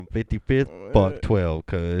55th. Fuck 12,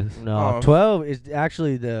 cuz. No, 12 is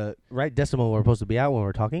actually the right decimal we're supposed to be at when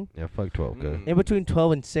we're talking. Yeah, fuck 12, cuz. In between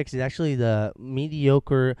 12 and 6 is actually the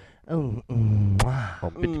mediocre. How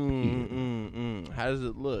does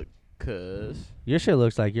it look? Cuz Your shit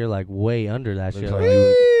looks like you're like way under that shit.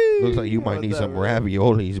 Looks like you might need some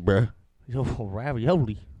raviolis, bruh. Yo,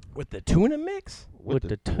 ravioli with the tuna mix. with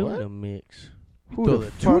the tuna mix. Who throw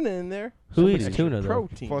the tuna in there? Who eats tuna though?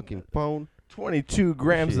 Protein. Fucking phone. 22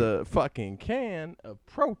 grams of fucking can of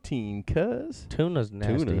protein, cuz. Tuna's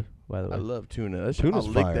nasty, Tuna. by the way. I love tuna. Tuna's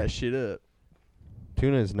I'll lick fire. that shit up.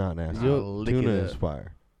 Tuna is not nasty. I'll lick Tuna it is up.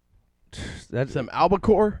 fire. That's Some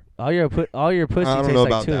albacore. all your pussy I don't tastes know like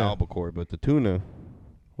about tuna. the albacore, but the tuna.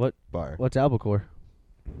 What? Fire. What's albacore?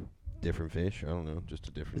 Different fish. I don't know. Just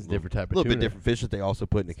a different. It's a different type of little tuna. bit different fish that they also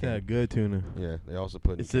put in the Yeah, can. good tuna. Yeah, they also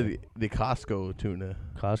put. It's in the Costco tuna.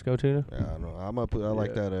 Costco tuna? Yeah, I don't know. I'm up. I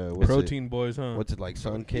like Yeah. that. What's Protein boys, huh? It? What's it like?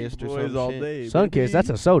 Sunkissed or Boys something? all day. Sunkist, baby. that's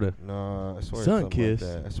a soda. No, I swear. Sunkissed. Something like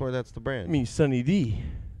that. I swear that's the I brand. mean Sunny D.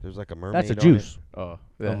 There's like a mermaid. That's a on it. juice. Oh,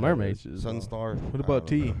 mermaid. Sunstar. What about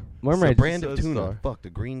tea? It's Mermaid. a brand of Sunstar. tuna. Fuck the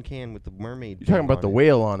green can with the mermaid. You're talking about the on it.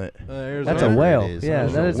 whale on it. That's a Whatever whale. it is. Yeah,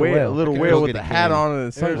 It's that a is a whale, whale. little I could whale go with get the a hat can. on and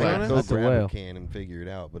Arizona? sunglasses. Go That's a grab whale. a can and figure it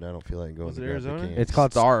out, but I don't feel like going Was to it grab the Arizona? can. It's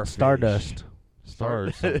called Starfish. Stardust. Star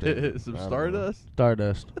or something. Some I don't know. Stardust.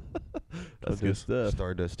 Stardust. That's good stuff.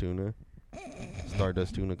 Stardust tuna.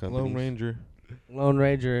 Stardust tuna company. Lone Ranger. Lone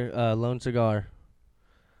Ranger, Lone Cigar.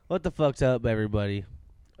 What the fuck's up, everybody?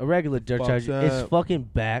 A regular dirt Fuck's charger. It's up? fucking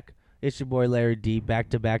back. It's your boy Larry D, back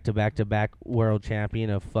to back to back to back world champion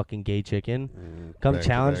of fucking gay chicken. Come Back to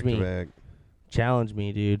challenge back to me. back. Challenge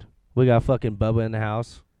me, dude. We got fucking Bubba in the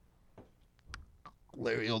house.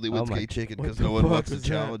 Larry only Oh wants my- gay chicken what because the no one fuck wants to was that?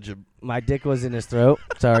 challenge him. My dick was in his throat.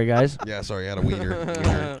 Sorry, guys. Yeah, sorry, I had a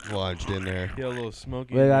wiener lodged in there. Yeah, a little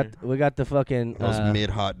smoky. We in got there. we got the fucking I was mid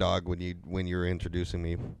hot dog when you were introducing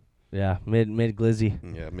me. mid glizzy.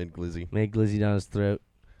 Yeah, mid glizzy. Mid glizzy down his throat.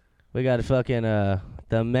 We got a fucking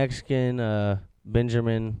the Mexican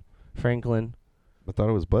Benjamin Franklin. I thought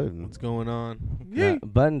it was Button. What's going on?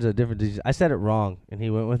 Button's a different disease. I said it wrong and he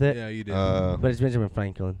went with it. Yeah, you did. But it's Benjamin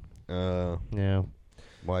Franklin. Yeah.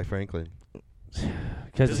 Why Franklin?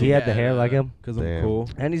 Because he had the hair like him. Because I'm Damn. cool.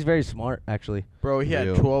 And he's very smart, actually. Bro, he had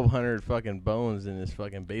Real. 1,200 fucking bones in his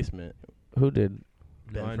fucking basement. Who did?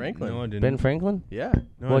 Ben Franklin. No, I didn't. Ben Franklin? Yeah.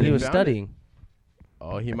 No, Well, I he didn't. was found studying.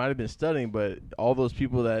 Oh, he might have been studying, but all those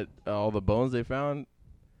people that all the bones they found,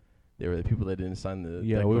 they were the people that didn't sign the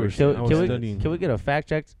Yeah, we were declaration. I was studying. Can we get a fact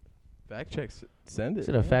check? Fact checks. Send it.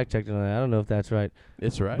 Get a fact check on that. I don't know if that's right.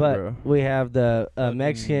 It's right, But bro. we have the Fucking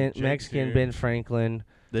Mexican Jake's here. Ben Franklin,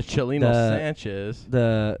 The Chelino the- Sanchez.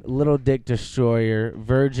 the Little Dick Destroyer,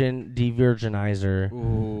 Virgin Devirginizer,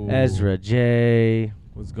 Ooh. Ezra J.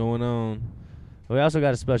 What's going on? We also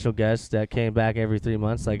got a special guest that came back every 3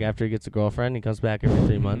 months. Like after he gets a girlfriend, he comes back every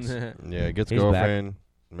 3 months. Yeah, gets He's girlfriend,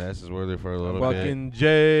 messes with her for a little bit. Fucking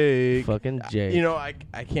Jake. Fucking Jay. You know, I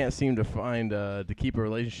can't seem to find to keep a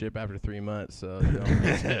relationship after 3 months. So you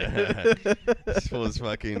know. This fool's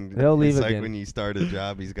fucking. They'll leave it's like again. when you start a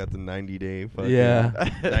job, he's got the 90-day fucking. Yeah.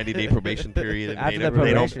 90-day probation period. And After they the don't,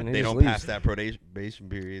 probation, he they just don't leaves. pass that probation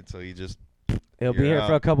period, so you just. He'll be You're here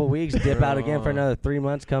for a out. couple weeks, dip out again for another 3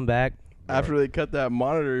 months, come back. After they cut that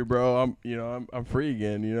monitor, bro, I'm free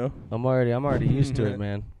again. You know. I'm already used to it,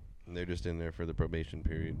 man. And they're just in there for the probation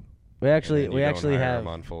period. We actually And then you don't hire have them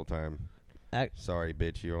on full time. Ac- Sorry,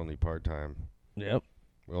 bitch, you're only part time. Yep.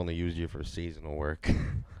 We only used you for seasonal work.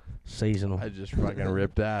 Seasonal. I just fucking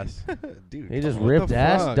ripped ass. Dude, He just what ripped the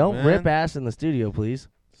ass. fuck, Don't man? rip ass in the studio, please.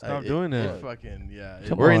 Stop doing that. It fucking yeah.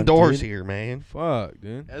 Come we're on, indoors dude. here, man. Fuck,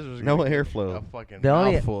 dude. Ezra's No gonna get airflow. A fucking The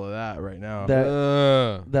only- mouthful of that right now.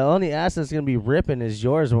 The only ass that's gonna be ripping is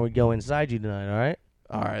yours when we go inside you tonight. All right.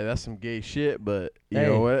 All right, that's some gay shit, but you Hey,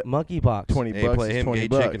 know what? Monkeypox. 20 Hey, bucks play is him 20 gay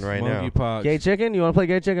bucks. chicken right now. Monkeypox. Gay chicken. You want to play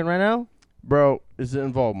gay chicken right now? Bro, does it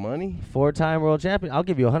involve money? 4-time world champion. I'll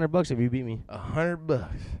give you $100 if you beat me. $100.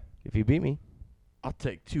 If you beat me, I'll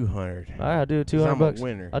take 200. all right, I'll do it. 'Cause $200. I'm a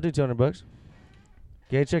winner. I'll do $200.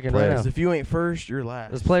 Gay chicken Play right it. now. 'Cause if you ain't first, you're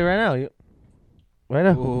last. Let's play right now. Right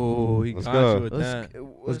now. Oh, he Let's got go. you with that.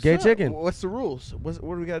 What's gay up? chicken. What's the rules? What do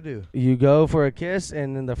we gotta do? You go for a kiss,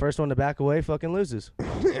 and then the first one to back away fucking loses.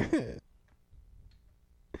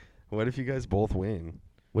 What if you guys both win?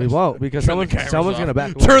 We won't because Turn the cameras someone's off. gonna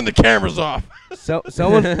back away. Turn the cameras off.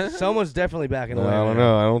 Someone's definitely backing No, away. I don't right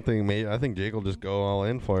know. I don't think. I think Jake will just go all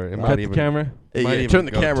in for it. It might Cut the even. camera. Hey, Might yeah, even turn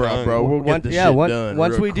the go camera off, tongue. bro. We'll get this shit done.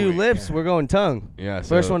 Once real we do quick. lips, we're going tongue. Yeah.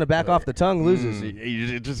 First so- one to back off the tongue loses.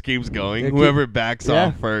 It just keeps going. It Whoever backs yeah.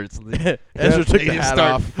 off first. Ezra took they the just hat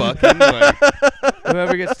start off. fucking. Like,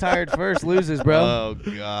 Whoever gets tired first loses, bro. Oh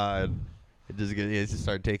God. It just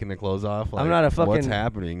start taking their clothes off. Like, I'm not a fucking. What's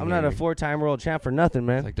happening? I'm not a here? 4-time world champ for nothing,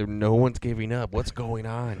 man. It's like no one's giving up. What's going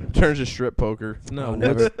on? Turns to strip poker. No, I'll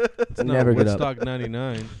never, it's not never get up. Woodstock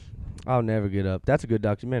 99. I'll never get up. That's a good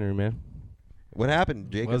documentary, man. What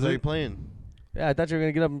happened? Jake Was was already it? playing. Yeah, I thought you were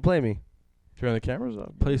gonna get up and play me. Turn the cameras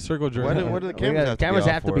up. Play circle jerk. What do the We cameras got- have to cameras be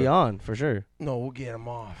off have to for? be on for sure. No, we'll get them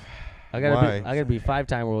off. I Why? gotta be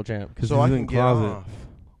 5-time world champ. Because So I he's can in get closet. off.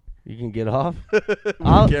 You can get off.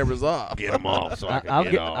 I'll, cameras off. Get them off so I can I'll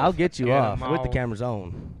get get off. I'll get you Get 'em off with the off. cameras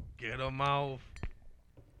on. Get him off.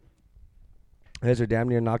 Ezra damn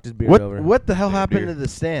near knocked his beard over. What the hell Yeah, happened beer. to the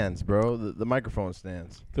stands, bro? The microphone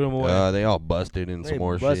stands. Throw him away. They all busted and They some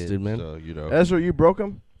more busted, shit. man. So, you know. Ezra, you broke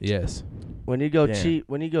them? Yes. When you go Damn.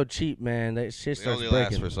 cheap, man, that shit They starts only last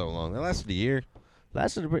breaking. for so long. They lasted a year.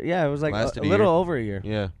 Yeah, it was like Lasted a a little year. over a year.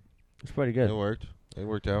 Yeah. It's pretty It good. worked. It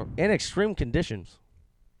worked out. In extreme conditions.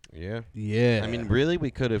 Yeah. Yeah. I mean, really, we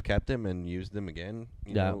could have kept them and used them again.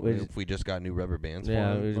 You Yeah, know, we if we just got new rubber bands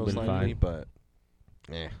Yeah, for it them, would've most been likely, fine. But,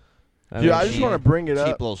 Dude, mean, I just want to bring it cheap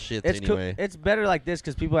up. little shits it's cool. anyway. It's better like this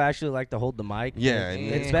because people actually like to hold the mic. Yeah, and and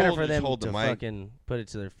it's it's better cool for to just them hold the to mic. fucking put it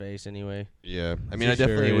to their face anyway. Yeah. I mean, I It sure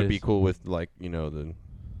definitely would be is. cool with, like, you know, the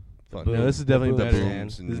fucking No, this is definitely boom better.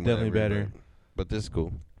 stands. and This is definitely whatever, better. But this is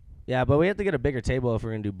cool. Yeah, but we have to get a bigger table if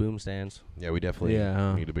we're gonna do boom stands. Yeah, we definitely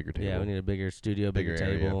Yeah. need a bigger table. Yeah, we need a bigger studio, bigger Bigger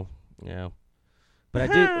area. table. Yeah. But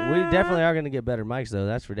we definitely are gonna get better mics though.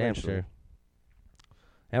 That's for damn Eventually. sure.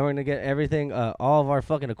 And we're gonna get everything, all of our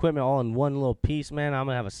fucking equipment, all in one little piece, man. I'm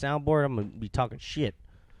gonna have a soundboard. I'm gonna be talking shit.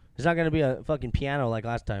 It's not gonna be a fucking piano like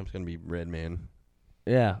last time. It's going to be Red Man.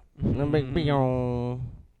 Yeah. I'm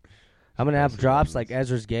gonna have drops like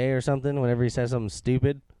Ezra's gay or something whenever he says something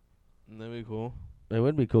stupid. That'd be cool. It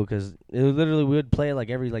would be cool because it literally we would play it like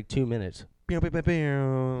every like 2 minutes. Yeah.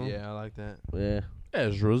 Yeah, I like that. Yeah.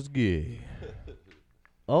 Ezra's gay.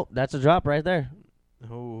 Oh, that's a drop right there.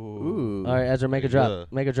 Oh. Ooh. All right, Ezra, make a Yeah.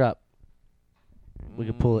 drop. Make a drop. We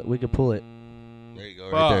could pull it. We could pull it. There you go,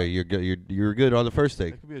 right there. You're good. You're good on the first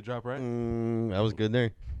take. That could be a drop, right? That was good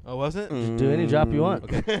there. Oh, was it? Just do any drop you want.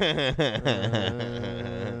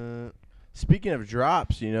 Speaking of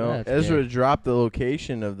drops, you know, That's Ezra gay. dropped the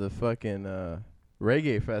location of the fucking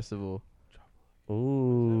reggae festival.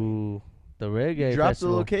 Ooh, the reggae You dropped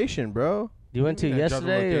festival. the location, bro. You went to Yeah, drop the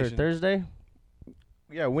yesterday or location. Thursday?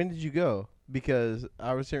 Yeah, when did you go? Because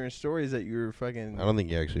I was hearing stories that you were fucking. I don't think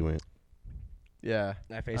he actually went. Yeah.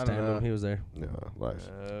 I don't FaceTimed know. him. He was there. No, lies.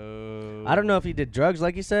 Oh. I don't know if he did drugs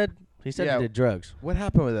like he said. He said Yeah. he did drugs. What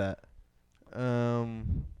happened with that?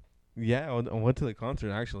 Yeah, I went to the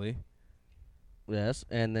concert actually. Yes,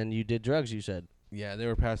 and then you did drugs. You said. Yeah, they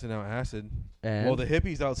were passing out acid. And Well, the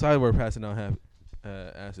hippies outside were passing out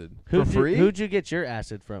acid. who'd for you- free? Who'd you get your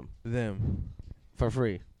acid from Them. for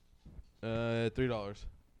free? $3.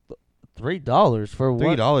 $3 for what?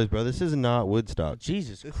 $3, bro. This is not Woodstock.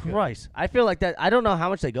 Jesus This guy- Christ! I feel like that. I don't know how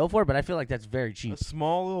much they go for, but I feel like that's very cheap. A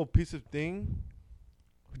small little piece of thing.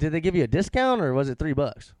 Did they give you a discount or was it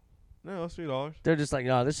 $3? No, it's $3. They're just like,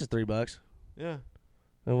 no, this is $3. Yeah.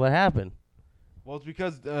 And what happened? Well, it's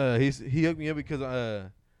because he hooked me up because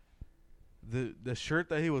the shirt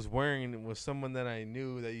that he was wearing was someone that I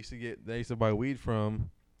knew that used to buy weed from.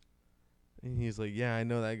 And he's like, yeah, I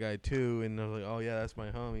know that guy too. And I was like, oh yeah, that's my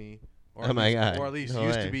homie. Or Oh at my least, God. Or at least No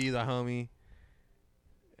used way. to be the homie.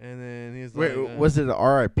 And then he's Wait, like, was it an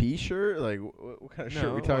RIP shirt? Like, what kind of shirt No,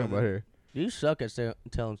 are we it talking wasn't. about here? You suck at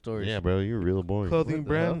telling stories. Yeah, bro. You're real boring. clothing What the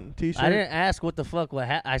brand T-shirt? I didn't ask what the fuck.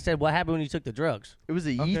 I said what happened when you took the drugs. It was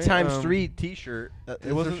a Okay, Ye times 3 um, T-shirt. Is It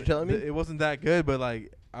what wasn't. you're telling me? It wasn't that good, but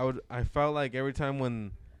like I felt like every time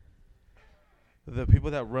when the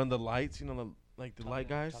people that run the lights, you know, the light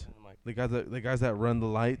guys, the guys that run the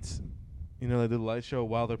lights, you know, they do the light show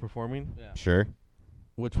while they're performing, Yeah. Sure.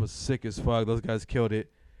 which was sick as fuck. Those guys killed it.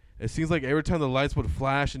 It seems like every time the lights would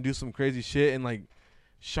flash and do some crazy shit and like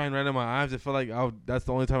shine right in my eyes, it felt like that's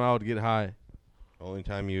the only time I would get high. Only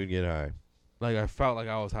time you would get high. Like I felt like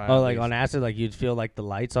I was high. Oh, at like least. on acid, like you'd feel like the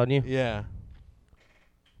lights on you. Yeah.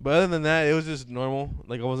 But other than that, it was just normal.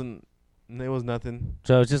 Like it was nothing.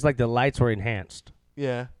 So it's just like the lights were enhanced.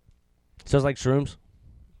 Yeah. So it's like shrooms.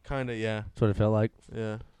 Kinda, yeah. That's what it felt like.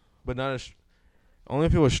 Yeah, but not as. Only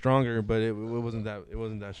if it was stronger, but it wasn't that. It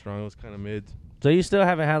wasn't that strong. It was kind of mid. So you still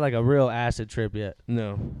haven't had like a real acid trip yet,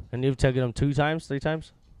 No, and you've taken them 2 times, 3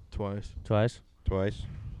 times, twice. twice. Twice.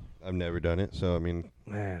 I've never done it, so I mean,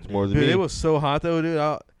 Man, it's more than Dude, me. it was so hot though,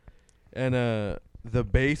 dude. And the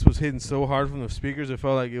bass was hitting so hard from the speakers. It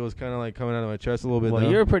felt like it was kind of like coming out of my chest a little bit. well, though.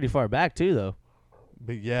 you were pretty far back too, though.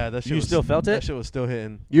 But yeah, that shit. You was, still felt That it? shit was still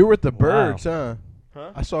hitting. You were with the Wow. birds, huh?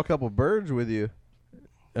 Huh? I saw a couple birds with you.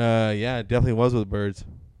 Yeah, it definitely was with birds.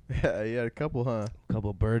 Yeah, you had a couple, huh?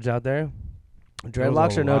 Couple birds out there. was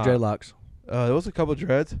Dreadlocks a or no lot. dreadlocks? There was a couple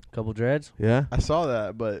dreads. Couple dreads. Yeah. I saw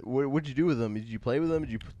that, but what'd you do with them? Did you play with them?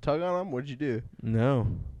 Did you tug on them? What'd you do? No.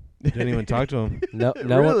 Didn't even talk to him. No,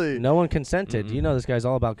 Really? no one consented. Mm-mm. You know this guy's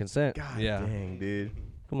all about consent. God Yeah. dang, dude.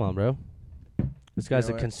 Come on, bro. This guy's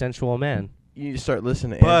know a what? consensual man. You need to start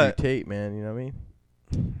listening to Andrew But- Tate, man. You know what I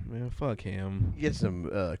mean? Man, fuck him. Get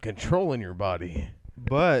some control in your body.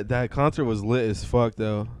 But that concert was lit as fuck,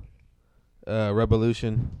 though.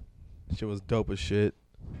 Revolution. Shit was dope as shit.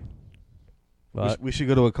 But We should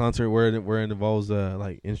go to a concert where it involves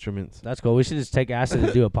like instruments. that's cool. We should just take acid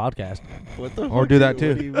and do a podcast. What the Or fuck do that What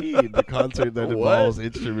too. do you mean? The concert that What? involves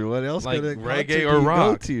instrument. What else Like kind of reggae concert or do you rock?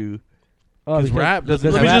 Go to? Oh, 'Cause because- rap doesn't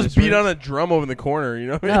because Let me have rap- just beat instruments. on a drum over in the corner. You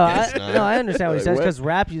know what I mean? No, It's not. I understand what he Like, says what? because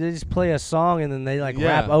rap, they just play a song and then they like Yeah.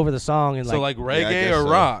 rap over the song and So like I reggae guess or so.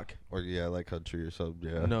 rock? Or yeah, like country or something.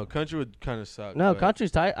 Yeah. No, country would kind of suck. no, but country's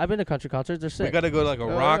tight. I've been to country concerts. They're We sick. gotta go to like a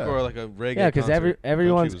Oh, rock yeah. or like a reggae. Yeah, because concert.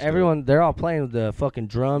 everyone's was dope. everyone they're all playing the fucking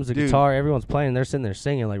drums, the Dude. guitar. Everyone's playing. They're sitting there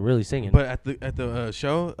singing, like really singing. But at the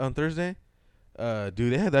show on Thursday, dude,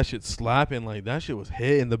 they had that shit slapping. Like that shit was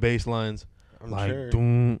hitting the bass lines. I'm Like sure.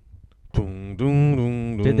 doom, doom, doom,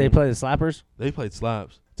 doom, doom. Did they play the slappers? They played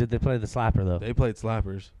slaps. Did they play the slapper though? They played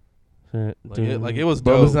slappers. Like Like it was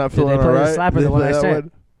Bubba's dope. not Did feeling they play the alright. slapper, Did the they one play I that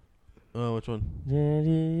sent? Which one?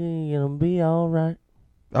 Gonna be all right.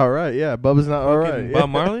 All right, yeah. Bubba's not all right. Fucking Bob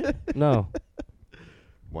Marley? No,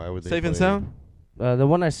 Why would they Safe and play sound? the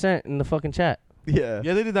one I sent in the fucking chat. Yeah.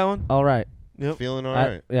 Yeah, they did that one. All right. Yep. Feeling all I-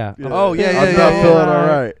 right. yeah. Oh, yeah, I'm yeah, not yeah, feeling yeah. all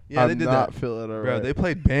right. Yeah, they I'm did not that. feeling all right. Bro, they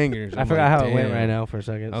played bangers. I I'm forgot like, how it went damn. right now for a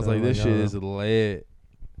second. I was so like, I'm this shit is oh. lit.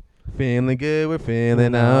 Feeling good, we're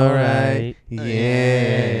feeling alright.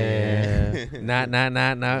 Yeah. Not.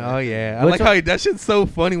 Oh yeah. I Which like how that shit's so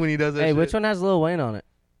funny when he does that. Hey, shit. which one has Lil Wayne on it?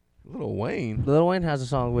 Lil Wayne. Lil Wayne has a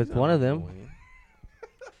song with one of Lil them. Wayne.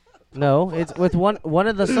 No, it's with one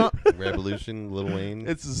of the songs. Revolution, Lil Wayne.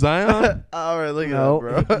 It's Zion. all right, look No,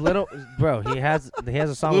 at that, bro. little bro. He has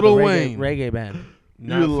a song Lil with a Wayne. reggae band.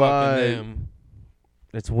 Not fucking lied. them.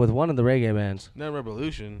 It's with one of the reggae bands. Not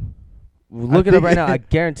Revolution. Look it up right now. I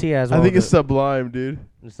guarantee he has one. I think with it's Sublime, dude.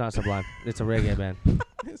 it's not Sublime. It's a reggae band.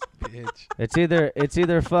 This bitch. It's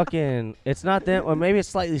either fucking. It's not them, or maybe it's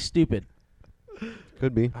Slightly Stupid.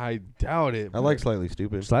 Could be. I doubt it. I like Slightly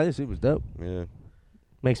Stupid. Slightly Stupid's dope. Yeah.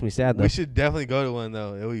 Makes me sad though. We should definitely go to one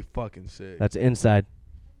though. It'll be fucking sick. That's Insider.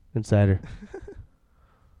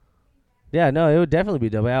 Yeah, no, it would definitely be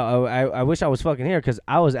dope. I wish I was fucking here because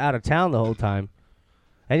I was out of town the whole time.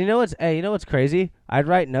 And you know what's crazy? I'd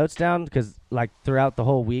write notes down because like throughout the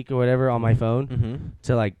whole week or whatever on my phone Mm-hmm.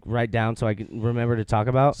 to like write down so I can remember to talk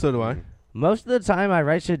about. So do I. Most of the time I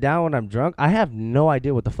write shit down when I'm drunk. I have no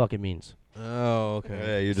idea what the fuck it means. Oh, okay.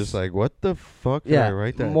 Yeah, you're just like, what the fuck did I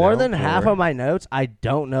write that more down than half for? of my notes, I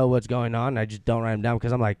don't know what's going on. I just don't write them down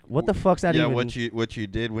because I'm like, what the fuck's that Yeah, even? what you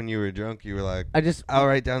did when you were drunk, you were like, I just I'll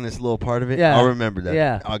write down this little part of it. Yeah. I'll remember that.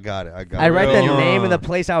 Yeah. I got it. I write the Bro. name and the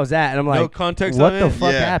place I was at, and I'm No like, context what of the it?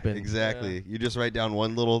 fuck yeah, happened? Exactly. Yeah. You just write down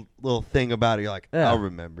one little thing about it. You're like, Yeah. I'll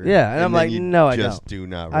remember. Yeah, and I'm then like, you no, I just don't. do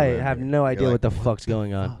not I remember. have no You're idea like, what the fuck's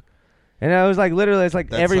going on. And I was like, literally, it's like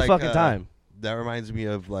That's every like, fucking time. That reminds me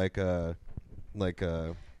of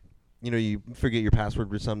you know, you forget your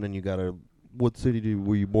password or something. You gotta, what city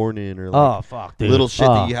were you born in, or like Oh fuck, dude. little shit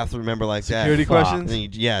Oh. that you have to remember like Security that. Fuck. questions.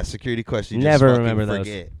 And you, security questions. You Never just fucking remember those.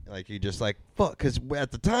 forget. Like you just like fuck, because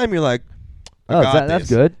at the time you're like, I Oh, got that's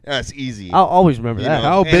this. good. That's easy. I'll always remember You that. know?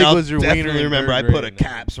 How And big I'll was your wiener definitely in remember I third put a grade?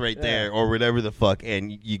 caps right there or whatever the fuck,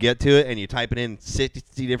 and you get to it and you type it in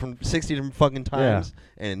 60 different fucking times,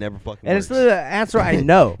 and it never fucking And works. it's the answer I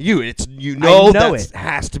know. You know know that it.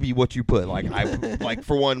 has to be what you put. Like like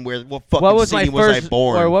for one, what fucking What was my city was first I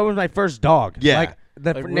born? or what was my first dog? Yeah. Like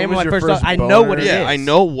the Like, what name of was my your first dog. first I know what boner? it is. Yeah, I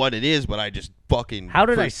know what it is, but I just fucking. How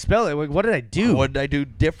did I spell it? Like, what did I do? What did I do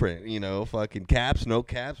different? You know, fucking caps, no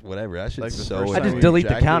caps, whatever. That shit's Like the so. first I time just you delete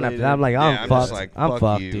the count after ejaculated? that. I'm like, Yeah, I'm I'm fucked. just like, I'm fuck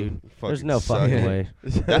fucked, you. dude. There's Fucking no suck fucking it. way.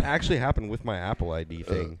 That actually happened with my Apple ID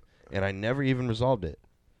thing, and I never even resolved it.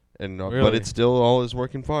 And but Really? it's still all is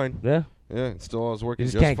working fine. Yeah, Yeah, it's still all is working.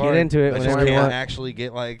 you just just can't fine. get into it I just whenever you can't want. actually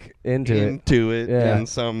get like Into it. it Yeah. in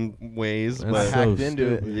some ways. That's But I so hacked into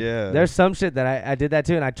it. stupid. yeah, There's some shit that I did that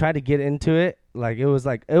too, and I tried to get into it. Like it was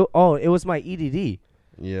like, it was my EDD.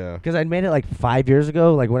 yeah. Because I'd made it like 5 years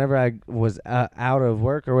ago, like whenever I was out of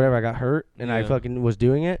work or whatever, I got hurt and I Yeah. fucking was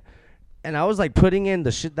doing it. And I was like putting in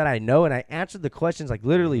the shit that I know, and I answered the questions like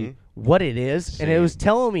literally Mhm. what it is, and it Same. was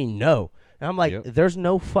telling me no. And I'm like, Yep. there's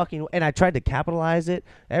no fucking. And I tried to capitalize it.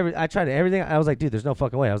 I tried everything. I was like, dude, there's no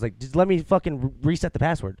fucking way. I was like, just let me fucking reset the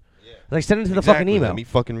password. Like, send it to the fucking email. Let me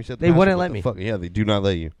fucking reset the They password. wouldn't What let the me. Fuck? Yeah, they do not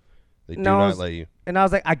let you. They do No, not let you. And I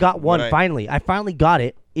was like, I got one What finally. I finally got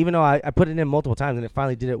it, even though I put it in multiple times, and it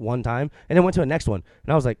finally did it one time, and then went to the next one.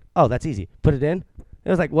 And I was like, oh, that's easy. Put it in. It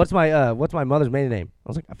was like, what's my mother's maiden name? I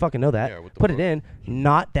was like, I fucking know that. Yeah, what the Put fuck? it in.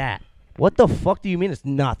 Not that. What the fuck do you mean it's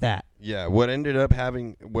not that? Yeah, what ended up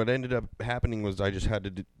happening was I just had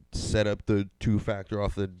to set up the two-factor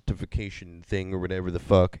authentication thing or whatever the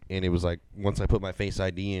fuck, and it was like once I put my Face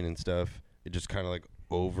ID in and stuff, it just kind of like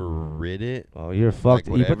overrid it. Oh, you're fucked.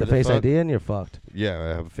 You put whatever the the Face fuck. ID in, you're fucked. Yeah, I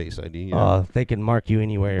have a Face ID. Yeah. Oh, they can mark you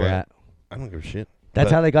anywhere you're But at. I don't give a shit. That's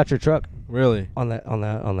but- how they got your truck Really? on that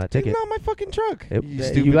It's ticket. not my fucking truck. You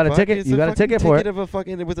stupid got a fuck. ticket? It's You a got a fucking ticket for it? Of a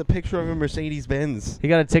fucking with a picture of a Mercedes Benz. He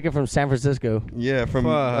got a ticket from San Francisco. Yeah,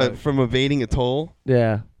 Fuck. from evading a toll,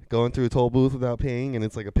 Yeah. going through a toll booth without paying, and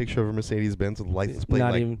it's like a picture of a Mercedes Benz with a license plate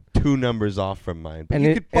Not like even- 2 numbers off from mine. But And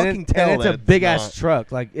you it- could and fucking it- tell and it's that a big not- ass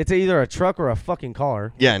truck. Like, it's either a truck or a fucking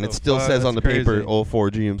car. Yeah, and it Oh, still fuck, says on the that's paper crazy. 04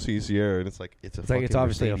 GMC Sierra, and it's like it's a It's fucking like it's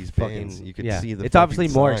obviously Mercedes a fucking. Benz. You can yeah. see the it's obviously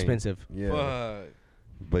fucking more sign. expensive. Yeah, Fuck.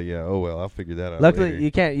 but yeah, oh well, I'll figure that out. Luckily,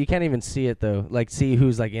 later. you can't even see it though. Like, see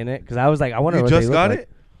who's like in it. Because I was like, I wonder You what just they look got like. it?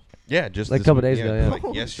 Yeah, just Like a this couple week- days ago, yeah. like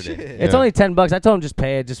Holy yesterday. shit. It's Yeah. only $10. I told him just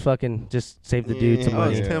pay it. Just save the dude some Oh,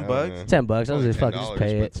 money. it's 10 bucks? $10. I was Only just fucking just $10,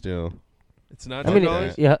 pay but it. still. It's not I mean,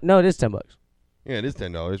 $10? yeah, no, it is $10. Yeah, it is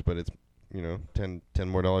 $10, but it's 10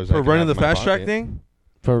 more dollars For I can running have the in my fast track pocket. thing?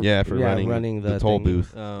 For For running the toll thingy.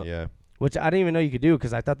 booth. Oh. Yeah, Which I didn't even know you could do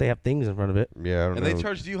because I thought they have things in front of it. yeah. I don't And know. they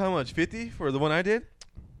charged you how much? 50 for the one I did?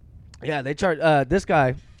 Yeah, they charge this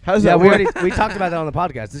guy. How does Yeah, that we work? already we talked about that on the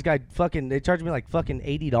podcast. This guy they charged me like fucking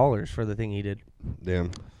 $80 for the thing he did. Damn.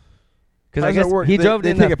 Because How I does that guess work? he They- drove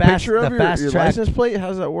they in take the a fast, picture the of fast your track. license plate. How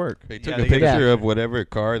does that work? They took Yeah, a they get- picture Yeah. of whatever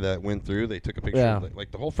car that went through. They took a picture Yeah. of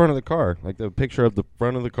like the whole front of the car, like the picture of the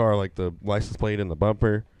front of the car, like the license plate and the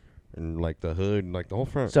bumper, and like the hood, and like the whole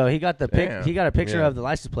front. So he got Damn. he got a picture Yeah. of the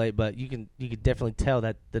license plate, but you could definitely tell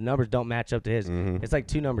that the numbers don't match up to his. Mhm. It's like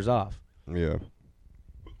 2 numbers off. Yeah.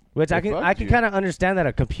 Which They I can fucked you. kind of understand that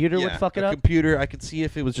a computer would Yeah, fuck it a up. computer, I could see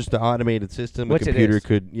if it was just an automated system. Which a it computer is.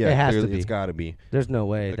 could. Yeah, It has to clearly be. it's got to be. There's no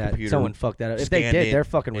way a that computer someone fucked that up. If they scanned did, it they're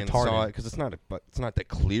fucking and saw it retarded. because it's not the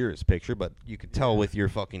clearest picture, but you could tell with your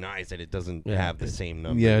fucking eyes that it doesn't Yeah. have the same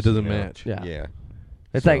numbers. Yeah, it doesn't you know? match. Yeah. Yeah.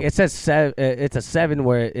 It's So- like it says it's a 7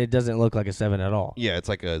 where it doesn't look like a 7 at all. Yeah, it's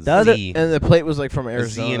like a The other- Z. And the plate was like from A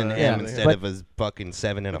Arizona. Z and an Yeah. M instead But- of a fucking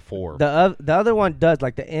 7 and a 4. The other one does,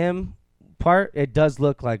 like the M part, it does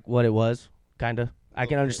look like what it was, kind of. I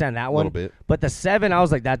can understand that a one. little bit. But the 7, I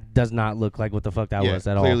was like, that does not look like what the fuck that Yeah, was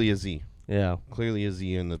at all. clearly a Z. Yeah. Clearly a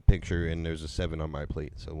Z in the picture, and there's a 7 on my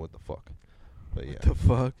plate. So what the fuck? But yeah, The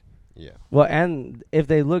fuck? yeah, Well, and if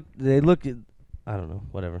they look, I don't know,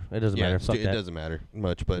 whatever. It doesn't matter. Fuck it that. doesn't matter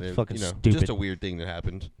much. But It's it, fucking you know, stupid. just a weird thing that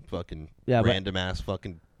happened. Fucking Yeah, but random ass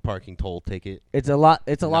fucking parking toll ticket. it's a lot.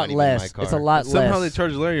 It's a Not lot even my less. It's a car. lot Somehow less. they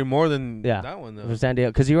charged Larry more than Yeah. that one, though. for San Diego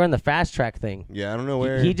because you were in the fast track thing. Yeah, I don't know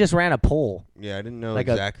where. He just ran a poll, yeah, I didn't know like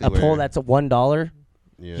exactly a where. poll that's a $1.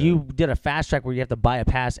 Yeah. You did a fast track where you have to buy a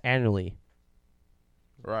pass annually.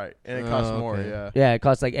 Right. And it costs Oh, more, okay. yeah. Yeah, it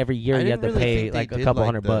costs like every year I you have didn't to really pay think they like a did, couple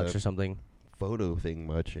like, $100 the- or something. photo thing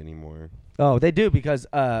much anymore. Oh, they do because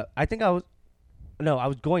I think I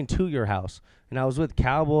was going to your house and I was with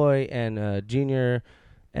Cowboy and Junior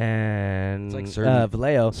and It's like certain-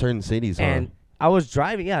 Vallejo. Certain cities, huh? And I was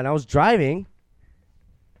driving,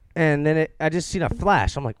 and then I just seen a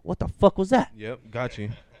flash. I'm like, what the fuck was that? Yep, got you.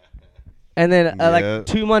 And then Yeah. like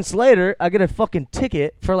 2 months later, I get a fucking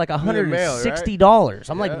ticket for like the mail, right? $160.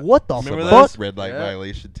 I'm Yeah. like, what the Remember fuck? those? red light Yeah.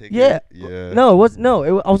 violation ticket. Yeah. Yeah. No, I was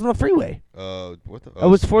on the freeway. What the? It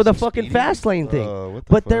was for the some fucking speeding? fast lane thing. What the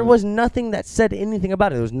But there fuck? was nothing that said anything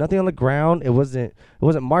about it. There was nothing on the ground. It wasn't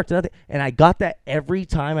marked or nothing. And I got that every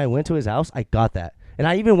time I went to his house. I got that. And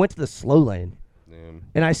I even went to the slow lane. Damn.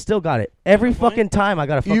 And I still got it. Every fucking time I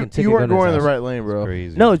got a fucking ticket. You weren't going to going in his the house. right lane, bro.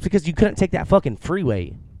 Crazy. No, it's because you couldn't take that fucking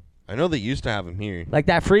freeway. I know they used to have them here. Like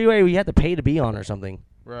that freeway where you had to pay to be on or something.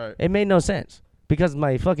 Right. It made no sense. Because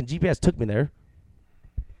my fucking GPS took me there.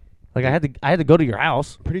 Like I had to go to your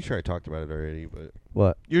house. I'm pretty sure I talked about it already, but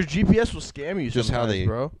What? Your GPS will scam you Just how sometimes, they-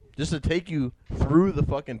 bro. Just to take you through the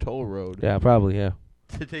fucking toll road. Yeah, probably, yeah.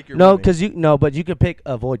 To take your No, money. but you could pick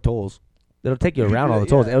avoid tolls. It'll take you You can around do all the that,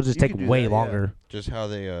 tolls. yeah. It'll just You take can do way that, yeah. longer. just how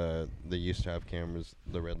they used to have cameras,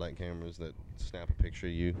 the red light cameras that snap a picture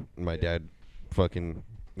of you. And my dad fucking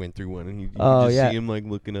went through one, and you Oh, could just yeah. see him like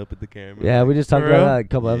looking up at the camera. Yeah, like, we just talked For about real? that a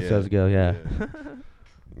couple Yeah. episodes ago. Yeah.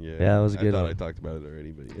 yeah, that was a good I thought one. I talked about it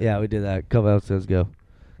already, but Yeah, we did that a couple episodes ago.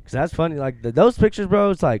 Cause that's funny. Like those pictures, bro.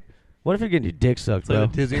 It's like, what if you're getting your dick sucked, It's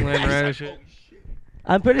like bro? a Disneyland ride and shit.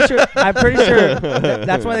 I'm pretty sure.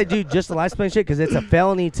 That's why they do just the license plate shit, because it's a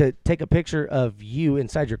felony to take a picture of you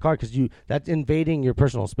inside your car, because that's invading your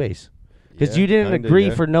personal space. Because you didn't agree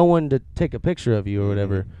for no one to take a picture of you or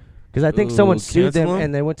whatever. Because I think someone sued them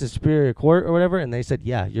and they went to Superior Court or whatever, and they said,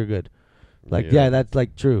 yeah, you're good. Like, yeah, that's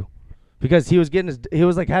like true. Because he was getting his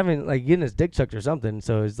dick sucked or something,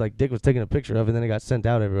 so his like dick was taken a picture of, and then it got sent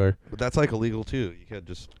out everywhere. But that's like illegal too. You can't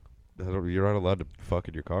just. You're not allowed to fuck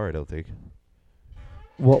in your car. I don't think.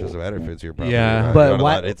 Well, it doesn't matter if it's your property. Yeah,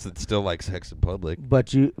 but it's still like sex in public.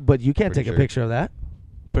 But you can't take a picture of that.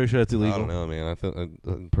 Pretty sure that's illegal. I don't know, man. I think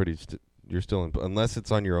I'm pretty. You're still in, unless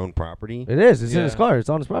it's on your own property. It is. It's in his car. It's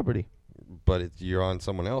on his property. But you're on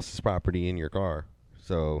someone else's property in your car,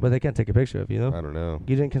 so. But they can't take a picture of you, though. I don't know.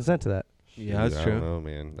 You didn't consent to that. Yeah, that's true. I don't know,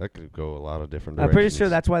 man. That could go a lot of different I'm directions. pretty sure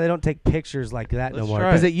that's why they don't take pictures like that no more.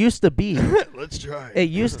 try Because it. it used to be. Let's try. It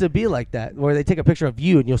used to be like that, where they take a picture of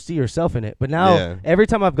you and you'll see yourself in it. But now, every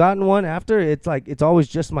time I've gotten one after, it's like it's always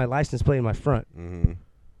just my license plate in my front. Mm-hmm.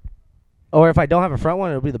 Or if I don't have a front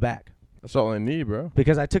one, it'll be the back. That's all I need, bro.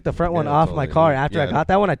 Because I took the front one off my car after I got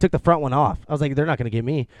that one. I took the front one off. I was like, they're not gonna get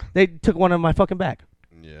me. They took one on my fucking back.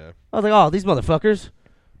 Yeah. I was like, oh, these motherfuckers.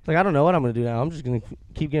 Like, I don't know what I'm gonna do now. I'm just gonna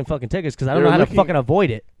keep getting fucking tickets because I don't know how to fucking avoid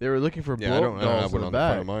it. They were looking for I blow-up don't know. I dolls in went the on the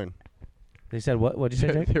front of back. mine. They said what? What'd you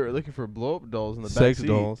say, Jake? They were looking for blow-up dolls in the back Sex seat.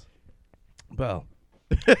 dolls. Bro.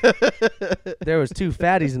 There was 2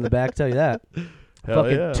 fatties in the back, tell you that. Hell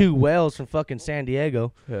Fucking yeah. 2 whales from fucking San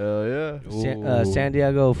Diego. Hell yeah. San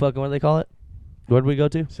Diego, fucking, what do they call it? Where'd we go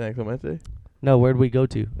to? San Clemente? No, where'd we go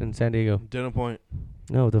to in San Diego? Dinner Point.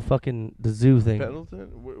 No, the zoo thing. Pendleton?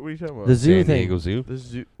 What are you talking about? The zoo San thing. Diego Zoo. The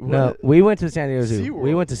zoo. No, what? we went to San Diego Zoo. SeaWorld.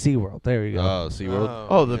 We went to SeaWorld. There we go. Oh, SeaWorld.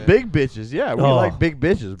 Oh, the big bitches. Yeah, we Oh. like big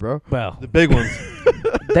bitches, bro. Well, The big ones.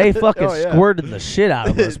 they fucking Oh, yeah. squirted the shit out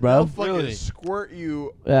of us, bro. They'll fucking Really? squirt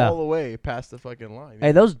you Yeah. all the way past the fucking line.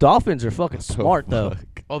 Hey, those dolphins are fucking smart, though.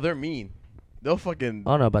 Oh, they're mean. They'll fucking. I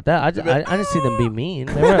don't know about that. I didn't see them be mean.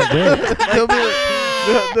 They were good.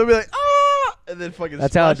 they'll be like, ah! And then fucking.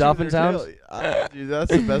 That's how a splash you dolphin with their sounds? tail. Dude,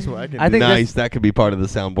 that's the best one I can I do. think that's- Nice. That could be part of the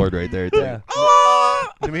soundboard right there. Too. Yeah.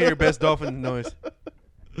 Let me hear your best dolphin noise.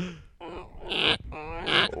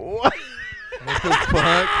 What? What the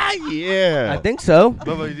fuck? Yeah. I think so.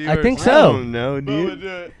 Bubba, do you I ever- think I so. don't know, dude. Do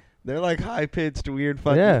it. They're like high pitched, weird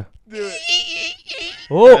fucking. Yeah. Do it.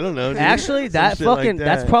 Oh, I don't know, dude. actually, Some that shit like fucking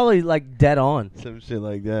that's that. probably like dead on. Some shit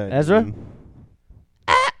like that. Ezra? dude.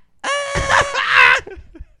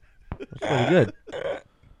 That's pretty good.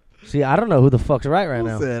 See, I don't know who the fuck's right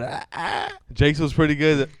now. Jake's was pretty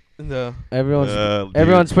good. The Everyone's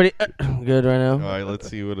Dude. pretty good right now. All right, let's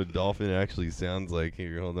see what a dolphin actually sounds like.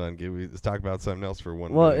 Here, hold on. Let's talk about something else for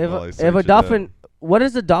 1 Well, minute. while I if search a it dolphin, what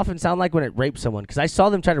does a dolphin sound like when it rapes someone? Because I saw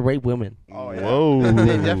them try to rape women. Oh, yeah. Whoa.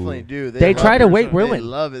 They definitely do. They love try to it. rape They women.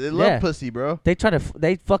 love it. They love Yeah. pussy, bro. They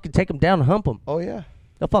they fucking take them down and hump them. Oh, yeah.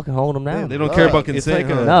 They'll fucking hold them down. they don't care about It's consent.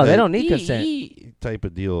 like huh? a- No, they like don't need consent. type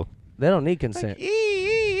of deal. They don't need consent.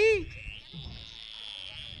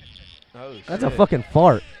 Oh, That's a fucking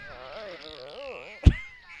fart.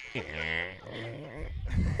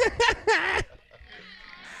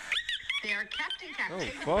 They are kept in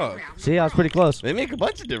captivity. fuck. See, I was pretty close. They make a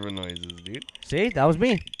bunch of different noises, dude. See, that was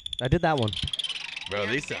me. I did that one. Bro,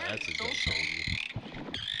 they sound that's just crazy.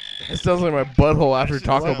 It sounds like my butthole after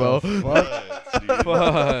Taco Bell.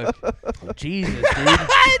 Fuck. Jesus,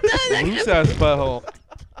 dude. Loose ass butthole.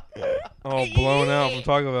 All blown out from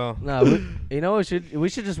Taco Bell. No, you know what we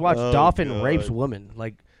should just watch Oh, dolphin God. rapes women.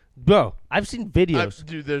 Like, bro, I've seen videos.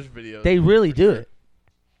 Dude, there's videos. They really do it.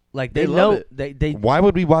 Like they They know love it. they Why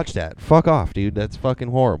would we watch that? Fuck off, dude. That's fucking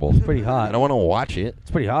horrible. pretty I hot. don't want to watch it.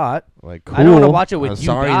 It's pretty hot. Like, cool. I don't want to watch it with I'm you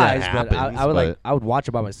sorry guys, that but happens, I would like but I would watch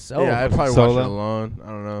it by myself. Yeah, I'd probably Solo? watch it alone. I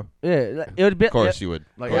don't know. Yeah, it would be. Of course you would.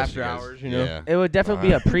 Like Of course after you guys- hours, you know? Yeah. It would definitely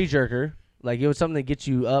be a pre-jerker. Like it was something that gets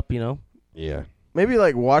you up, you know. Yeah. Maybe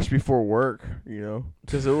like watch before work, you know,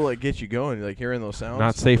 because it will like get you going, like hearing those sounds.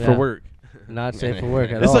 Not safe for Yeah. work. Not safe for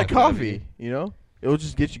work at It's all. like coffee, you know. It will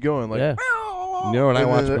just get you going. Like, Yeah. You know what I And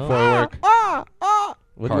watch then- before work? What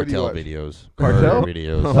do you Cartel watch? videos. Cartel? Murder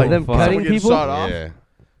videos. Oh, Like them fuck. cutting Someone getting people. shot off? Yeah.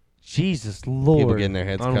 Jesus Lord. People getting their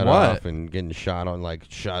heads On cut what? off and getting shot on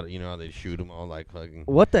you know how they shoot them all like fucking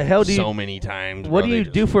What the hell do you? so many times. What bro, do they you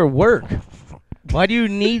just- do for work? Why do you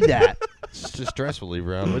need that? It's just stressful,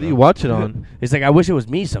 bro. What do you watch it on? It's like I wish it was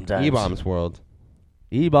me sometimes. E-Bombs World.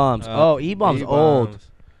 E-bombs. Oh, E-bombs old.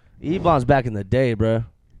 E-bombs back in the day, bro.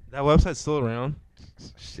 That website's still around.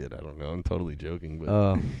 Shit, I don't know. I'm totally joking, but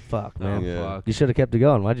Oh, fuck, man. yeah. Fuck. You should have kept it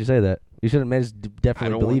going. Why'd you say that? You should have made us I definitely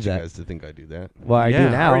don't believe want you that. guys to think I do that. Well, I Yeah, do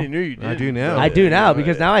I now. already knew you did. I do now. I do now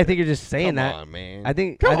because now I think you're just saying Come that. on, man. I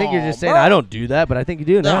think you're just saying I don't do that, but I think you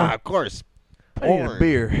do Nah, now. of course. I need a Porn.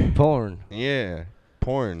 beer. Porn. Yeah,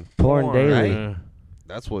 porn. Porn daily. right?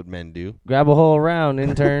 That's what men do. Grab a whole round,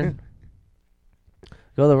 intern.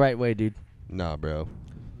 Go the right way, dude. Nah, bro.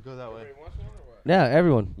 Go that way. Yeah,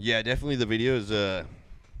 everyone. Yeah, definitely the videos.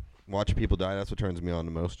 Watching people die. That's what turns me on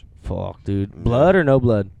the most. Fuck, dude. Blood or no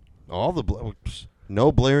blood? All the blood.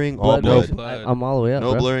 No blurring. All Blood, blood. no blood. I'm all the way up,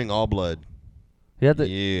 No bro. blurring. All blood. You have to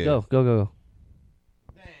Yeah. go.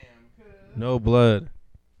 No blood.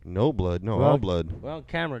 No blood. No, Well- all blood. We're on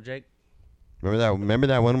camera, Jake. Remember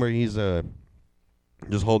that one where he's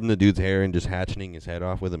just holding the dude's hair and just hatcheting his head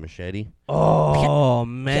off with a machete, Oh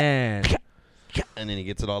man, and then he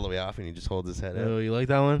gets it all the way off and he just holds his head Oh, up. you like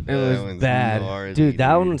that one? it That was one's bad, gnarly, dude.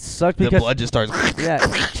 That dude. one sucked The because blood just starts. yeah,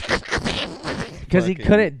 because he Fucking-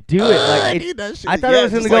 couldn't do it. Like it, That shit- I thought it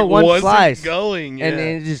was just gonna go one wasn't slice, going, yeah. and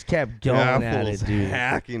then it just kept going Yeah, at fool's it, dude.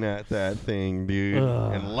 hacking at that thing, dude,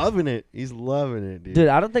 Ugh. and loving it. He's loving it, dude. Dude,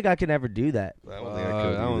 I don't think I can ever do that. I don't think I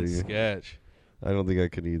could That one's either. sketch. I don't think I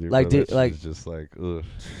could either. Like, bro. dude, That like- shit's just like, ugh.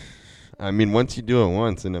 I mean, once you do it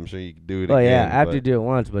once, and I'm sure you can do it Well, again. yeah, after but you do it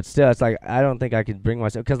once, but still, it's like I don't think I could bring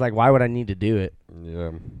myself because like why would I need to do it?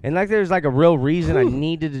 Yeah. And like there's like a real reason I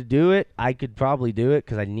needed to do it. I could probably do it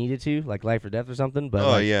because I needed to, like life or death or something. But Oh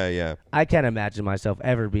like, yeah. I can't imagine myself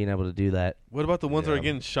ever being able to do that. What about the ones that Yeah. are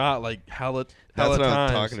getting shot like hella That's what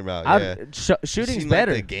times? I'm talking about. Yeah. Shooting's Seen,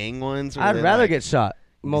 better. Like, the gang ones. where I'd they're, rather like, get shot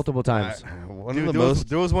multiple times. One Dude, of the there, most.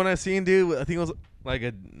 there was one I seen, dude. I think it was like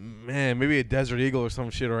maybe a Desert Eagle or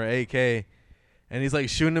some shit or an AK, and he's like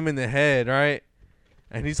shooting him in the head, right?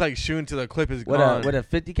 And he's like shooting till the clip is gone. What a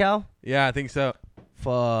 50 cal? Yeah, I think so.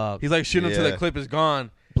 Fuck. He's like shooting him till Yeah. the clip is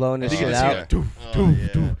gone, Blowing and this you shit can see out. like doof, Oh, doof, yeah.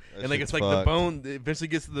 doof, That and like it's shit's like the fucked. bone. It eventually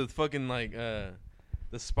gets to the fucking like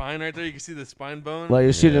the spine right there. You can see the spine bone. While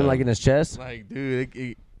you're shooting him Yeah. like in his chest. Like, dude,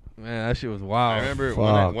 man, that shit was wild. I remember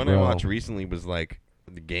Fuck, one I bro. watched recently was like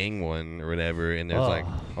the gang one or whatever, and there's Oh. like,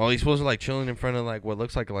 he's supposed to like chilling in front of like what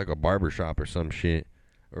looks like a barber shop or some shit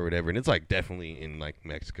or whatever, and it's like definitely in like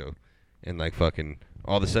Mexico, and like fucking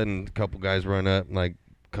all of a sudden a couple guys run up like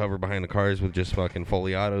cover behind the cars with just fucking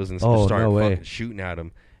foliatos and Oh, just start no way. fucking shooting at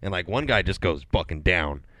him, and like one guy just goes fucking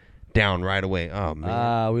down right away. Oh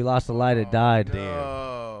man, We lost a light. It died.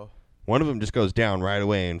 Oh. one of them just goes down right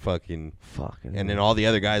away and fucking. Fucking. And then all the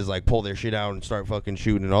other guys like pull their shit out and start fucking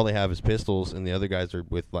shooting, and all they have is pistols, and the other guys are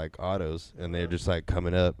with like autos, and they're just like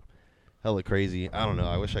coming up, hella crazy. I don't know.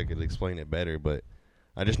 I wish I could explain it better, but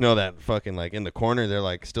I just know that fucking like in the corner they're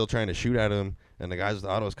like still trying to shoot at him, and the guys with the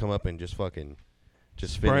autos come up and just fucking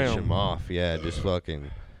just Spray finish 'em. him off. Yeah, just fucking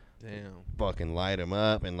light him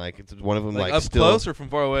up, and like it's one of them like up still close or from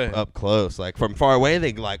far away? up close. Like from far away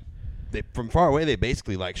they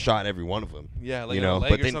basically like shot every one of them. Yeah, like you in a know, leg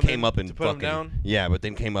but or then something came up and to put 'em fucking down? yeah, but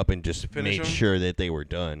then came up and just finish made 'em? sure that they were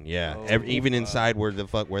done. Yeah, Oh, even fuck. inside where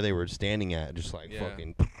they were standing at, just like Yeah.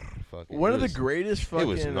 fucking. One it of the was- greatest it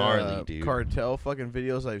was fucking gnarly, dude. cartel fucking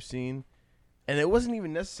videos I've seen, and it wasn't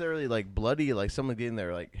even necessarily like bloody, like someone getting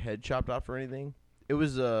their like head chopped off or anything. It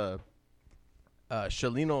was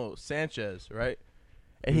Shalino Sanchez, right?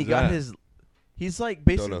 And he Who's got that? his. He's like know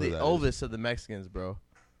basically who the that Elvis of the Mexicans, bro.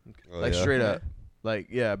 Oh, Like yeah? straight up. Like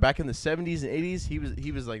yeah, back in the 70s and 80s,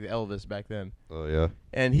 he was like the Elvis back then. Oh yeah.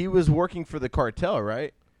 And he was working for the cartel,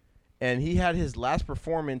 right? And he had his last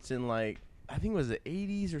performance in like I think it was the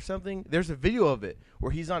 80s or something. There's a video of it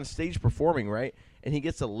where he's on stage performing, right? And he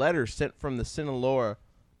gets a letter sent from the Sinaloa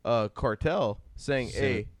cartel saying,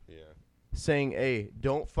 "Hey,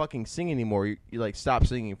 don't fucking sing anymore. You like stop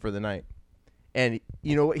singing for the night." And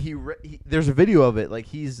you know what? There's a video of it. Like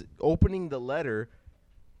he's opening the letter,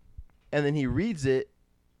 and then he reads it,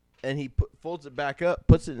 and he folds it back up,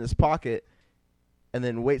 puts it in his pocket, and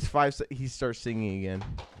then waits 5 seconds. He starts singing again.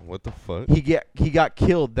 What the fuck? He got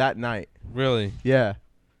killed that night. Really? Yeah.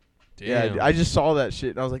 Damn. Yeah, I just saw that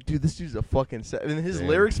shit, and I was like, dude, this dude's a fucking set. And his Damn.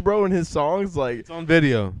 lyrics, bro, and his songs, like, It's on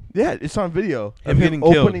video. yeah, it's on video. Him Of getting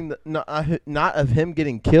killed. opening the, not of him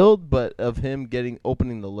getting killed, but of him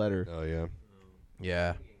opening the letter. Oh yeah.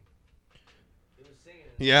 Yeah.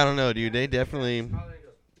 Yeah, I don't know, dude. They definitely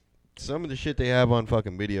some of the shit they have on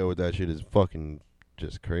fucking video with that shit is fucking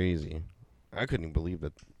just crazy. I couldn't believe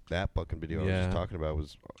that fucking video I was Yeah. just talking about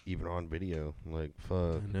was even on video. Like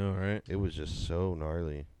fuck, I know, right? it was just so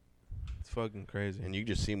gnarly. It's fucking crazy. And you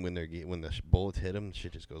just see 'em when when the bullets hit them,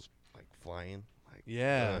 shit just goes like flying. Like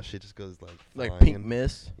Yeah. shit just goes like Like flying. pink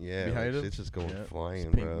mist. Yeah, behind like, him. shit's just going Yeah, flying,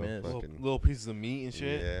 it's pink bro. mist. little, Fucking, little pieces of meat and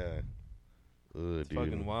shit. yeah. Ugh, It's dude.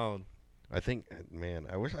 fucking wild. I think, man,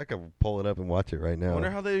 I wish I could pull it up and watch it right I now. wonder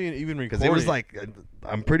how they even recorded. Because it was like,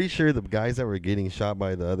 I'm pretty sure the guys that were getting shot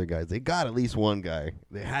by the other guys, they got at least one guy.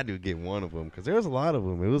 They had to get one of them because there was a lot of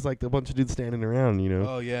them. It was like a bunch of dudes standing around, you know?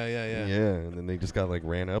 Oh yeah. Yeah, and then they just got like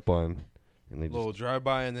ran up on. And they Little drive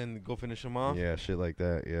by and then go finish them off. Yeah, shit like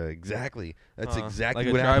that. Yeah, exactly. That's Like exactly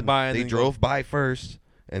a what happened. drive-by and They then drove by first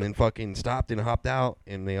and then fucking stopped and hopped out,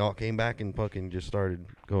 and they all came back and fucking just started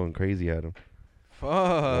going crazy at him.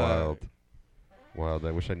 Fuck. Wild.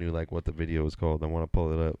 I wish I knew like what the video was called. I want to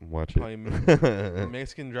pull it up and watch Probably it.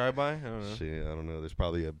 Mexican drive-by. I don't know. Shit, I don't know. There's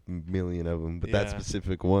probably a million of them, but that Yeah.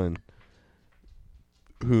 specific one,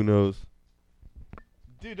 who knows?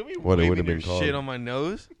 Dude, don't be What it waving would've your been called. shit on my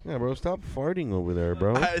nose. Yeah, bro, stop farting over there,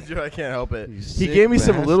 bro. Dude, I can't help it. You He sick gave me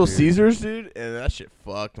some Little bastard. Caesars, dude, and that shit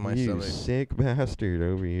fucked my You stomach. sick bastard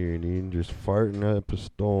over here, dude. Just farting up a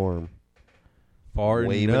storm. Farting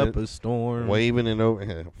Waving up it- a storm. Waving it over.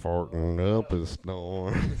 Farting up a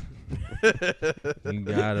storm. You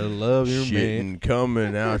gotta love your man. Shitting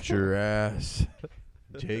coming out your ass.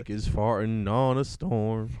 Jake is farting on a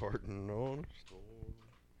storm. Farting on a storm.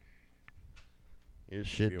 Your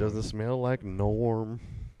shit Feeling- doesn't smell like Norm.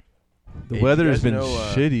 The Hey, weather you has guys been know,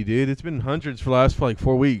 shitty, dude. It's been hundreds for like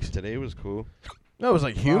 4 weeks. Today was cool. That was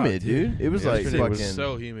like humid, dude. It was like Yesterday fucking. was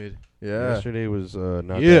so humid. Yeah. Yesterday was not Yeah,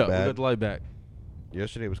 that we got bad. the light back.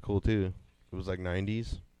 Yesterday was cool too. It was like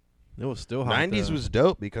 90s. It was still hot. 90s though. was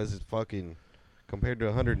dope because it's fucking compared to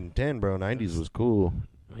 110, bro. 90s was cool.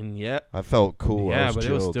 And yeah, I felt cool. I yeah, was but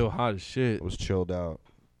chilled. it was still hot as shit. I was chilled out.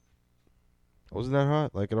 I wasn't that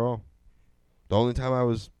hot, like at all. The only time I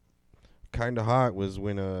was kind of hot was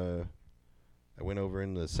when I went over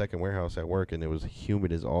in the second warehouse at work, and it was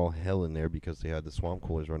humid as all hell in there because they had the swamp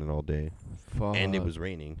coolers running all day, Fuck. and it was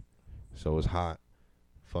raining, so it was hot,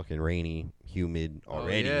 fucking rainy, humid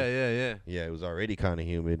already. Oh, yeah. Yeah, it was already kind of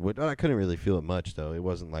humid. I couldn't really feel it much though. It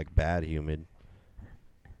wasn't like bad humid.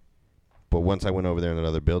 But once I went over there in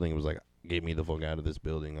another building, it was like, get me the fuck out of this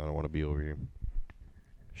building. I don't want to be over here.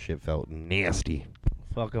 Shit felt nasty.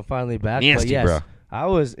 Fucking finally back. Nasty, but yes, bro. I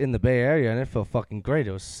was in the Bay Area and it felt fucking great.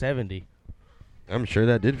 It was 70. I'm sure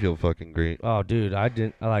that did feel fucking great. Oh, dude, I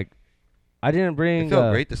didn't bring. It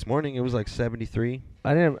felt great this morning. It was like 73.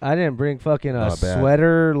 I didn't bring fucking a Not bad.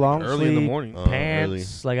 sweater, long Early in the sleeve, morning.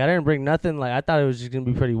 pants. Like I didn't bring nothing. Like I thought it was just gonna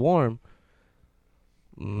be pretty warm.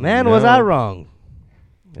 Man, was I No. wrong?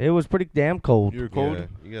 It was pretty damn cold. You were cold? Yeah,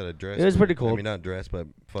 you got to dress. It was for pretty I cold. mean, not dress, but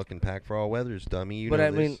fucking pack for all weathers, dummy. You But know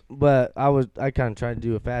I mean, I kind of tried to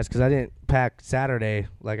do it fast because I didn't pack Saturday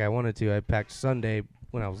like I wanted to. I packed Sunday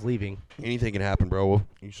when I was leaving. anything can happen, bro.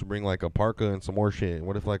 You should bring like a parka and some more shit.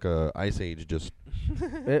 What if like a ice age just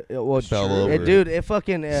It was Fell over. dude. It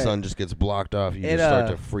fucking sun just gets blocked off? You it, just start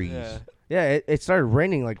uh, to freeze. Yeah. it started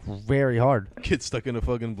raining like very hard. Get stuck in a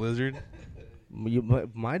fucking blizzard. You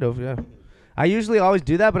might have, yeah. I usually always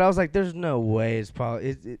do that, but I was like, "There's no way it's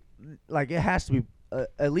probably it has to be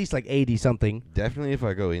at least like 80 something." Definitely, if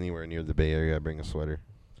I go anywhere near the Bay Area, I bring a sweater.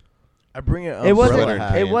 I bring it. It wasn't. umbrella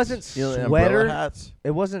hat. It wasn't You know the sweater. umbrella hats.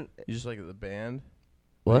 It wasn't. You just like the band.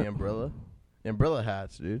 What? The umbrella. The umbrella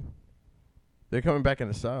hats, dude. They're coming back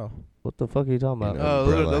into style. What the fuck are you talking about? You know, Oh,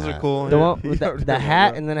 umbrella those are hat. cool. The yeah. one with Yeah, the hat,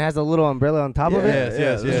 umbrella. and then it has a little umbrella on top of it.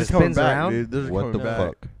 Yes, Those yes. are coming Spins back, around? dude. Those are What coming the back.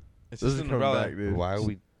 fuck? It's Those just are an coming umbrella. back, dude. Why are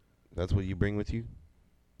we? That's what you bring with you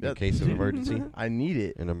in That- case of emergency. I need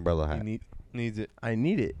it. An umbrella hat. He needs it. I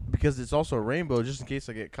need it because it's also a rainbow, just in case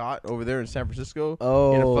I get caught over there in San Francisco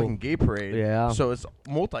Oh, in a fucking gay parade. yeah. So it's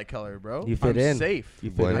multicolored, bro. You fit I'm in. safe.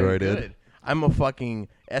 You blend I'm right in. good. I'm a fucking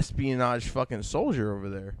espionage fucking soldier over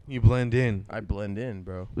there. You blend in. I blend in,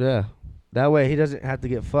 bro. Yeah. That way he doesn't have to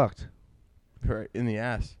get fucked. Right in the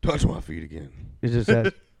ass. Touch my feet again, It just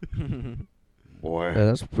has. boy. Yeah,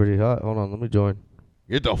 that's pretty hot. Hold on, let me join.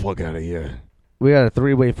 Get the fuck out of here. We got a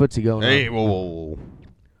 3-way footsie going Hey, on. whoa, whoa, whoa.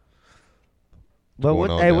 But going what?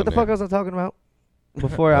 on Hey, down what the there? fuck was I talking about?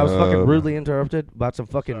 Before I was fucking rudely interrupted about some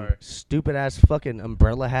fucking Sorry. stupid ass fucking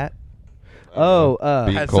umbrella hat. Oh,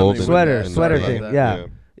 Being Had cold something and- sweater, and sweater umbrella. thing. Yeah.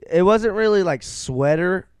 It wasn't really like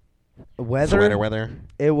sweater weather. Sweater weather.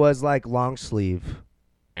 It was like long sleeve.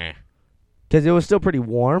 Eh. Because it was still pretty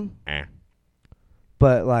warm. Eh.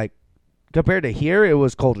 But like compared to here, it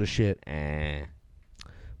was cold as shit. Eh.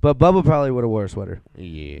 But Bubba probably would have wore a sweater. Yeah.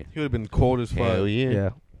 He would have been cold as fuck. Hell yeah. Yeah.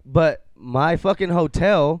 But my fucking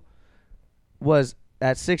hotel was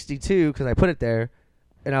at 62 because I put it there.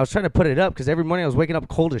 And I was trying to put it up because every morning I was waking up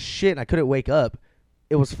cold as shit and I couldn't wake up.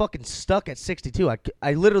 It was fucking stuck at 62.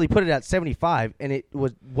 I literally put it at 75 and it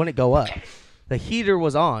wouldn't go up. The heater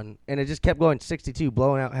was on and it just kept going 62,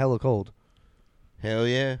 blowing out hella cold. Hell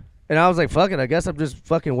yeah. And I was like, fuck it. I guess I'm just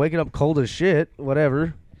fucking waking up cold as shit.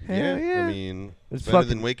 Whatever. Yeah, Hell yeah. I mean, It's better fucking-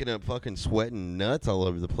 than waking up fucking sweating nuts all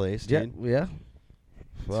over the place, dude. Yeah.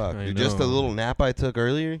 Fuck. I Dude, just the know. little nap I took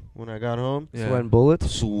earlier when I got home, Yeah. Sweating bullets.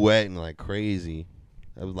 sweating like crazy.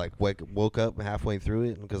 I was like woke up halfway through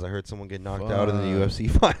it because I heard someone get knocked out in the Fuck. UFC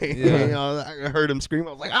fight. Yeah. You know, I heard him scream.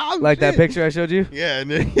 I was like, "Oh, Like that shit." picture I showed you? Yeah,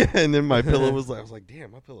 and then my pillow was like, I was like,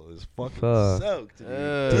 damn, my pillow is fucking Fuck. soaked. Dude.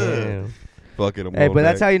 Damn. Fucking. I'm Hey, all but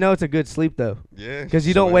that's back. how you know it's a good sleep, though. Yeah. Because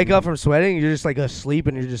you don't wake sweating. up from sweating. You're just like asleep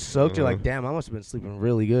and you're just soaked. You're like, Uh-huh. damn, I must have been sleeping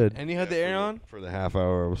really good. And you had the air on? For the half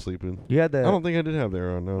hour I was sleeping. You had that? I don't think I did have the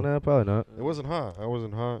air on. No, No, probably not. it wasn't hot. I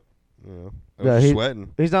wasn't hot. You know, I Yeah, was he-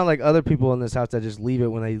 sweating. He's not like other people in this house that just leave it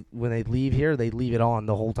when they leave here. They leave it on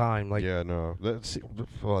the whole time. Like, Yeah, no,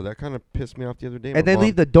 that kind of pissed me off the other day. and they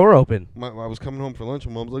leave the door open. I was coming home for lunch,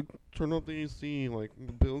 and Mom's like, "Turn off the AC. Like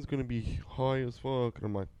the bill's gonna be high as fuck." And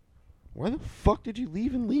I'm like, "Why the fuck did you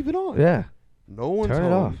leave it on? Yeah. No one's Turn it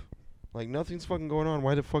home. off. Like nothing's fucking going on.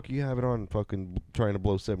 Why the fuck you have it on? Fucking trying to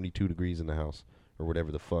blow 72 degrees in the house or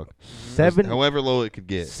whatever the fuck. However low it could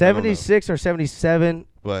get. I don't know. 76 or 77.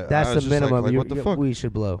 But That's I the was just minimum Like, what the fuck? we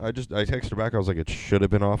should blow. I texted her back. I was like, it should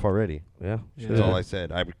have been off already. Yeah. Yeah. That's all I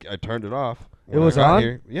said. I turned it off. It when I was got on?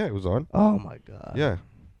 here. Yeah, it was on. Oh my god. Yeah.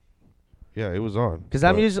 Yeah, it was on. Because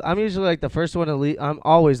But- I'm usually like the first one to leave. I'm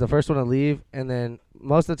always the first one to leave, and then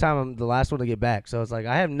most of the time I'm the last one to get back. So it's like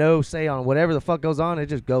I have no say on whatever the fuck goes on. It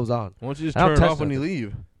just goes on. Why don't you just I don't turn it touch off when you nothing.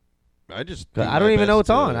 leave? I just. I don't even know it's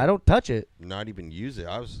on. I don't touch it. Not even use it.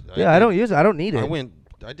 I don't use it. I don't need it.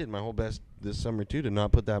 I did my whole best this summer too to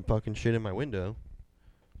not put that fucking shit in my window.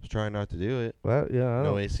 Was trying not to do it. Well, yeah, I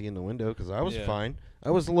No don't. AC in the window because I was Yeah. fine. I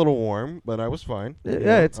was a little warm, but I was fine. Yeah, You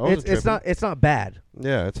know, it's I wasn't it's not tripping. it's not bad.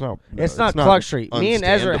 Yeah, it's not. no, It's not Clark Street. Me and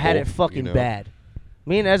Ezra had it unstandable, fucking you know? bad.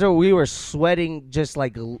 Me and Ezra, we were sweating just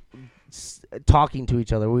like talking to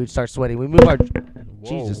each other. We would start sweating. We move our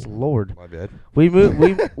Jesus Lord. My bad. We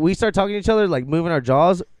we start talking to each other, like moving our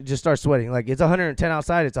jaws, just start sweating. Like it's 110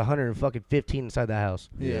 outside, it's 115 inside the house.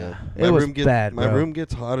 Yeah. It was bad, My bro. room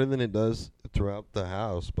gets hotter than it does throughout the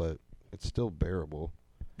house, but it's still bearable.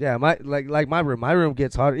 Yeah, my my room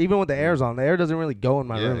gets hotter even with the air's on. The air doesn't really go in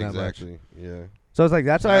my yeah, room that much. exactly. Yeah. So it's like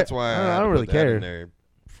that's why That's why I I don't really put that in care. there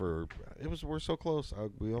for we're so close.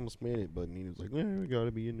 We almost made it, but he was like, "Yeah, we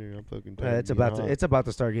gotta be in there." I'm fucking tired. It's of being about to hot." it's about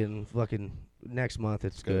to start getting fucking next month.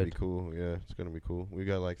 It's It's gonna be good. cool. Yeah, it's gonna be cool. We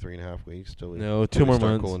got like 3.5 weeks till we No, till 2 we more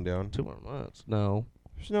start months. cooling down. 2 more months. No,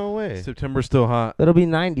 There's no way. September's still hot. it'll be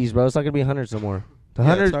 90s, bro. It's not gonna be hundreds no more. The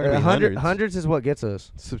Yeah, it's not gonna be hundreds. hundreds is what gets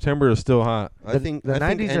us. September is still hot. I The think the I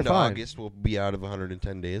think 90s are end of fine. August will be out of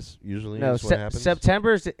 110 days. Usually, No, that's what happens.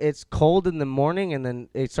 September's it's cold in the morning and then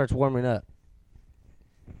it starts warming up.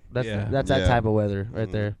 That's Yeah. that's that Yeah. type of weather right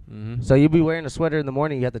Mhm. there. Mm-hmm. So you'll be wearing a sweater in the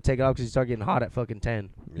morning. You have to take it off because you start getting hot at fucking 10.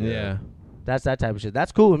 Yeah. That's that type of shit.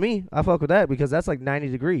 That's cool with me. I fuck with that because that's like 90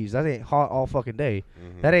 degrees. That ain't hot all fucking day.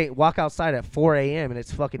 Mhm. That ain't walk outside at 4 a.m. and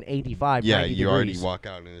it's fucking 85. Yeah, 90 you degrees. already walk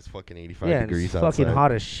out and it's fucking 85 Yeah, and degrees it's outside. fucking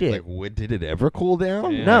hot as shit. Like, what, did it ever cool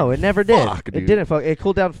down? Yeah. No, it never did. Fuck, It dude. didn't. It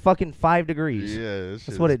cooled down fucking 5 degrees. Yeah, this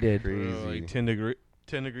That's shit what is it did. Crazy. Like 10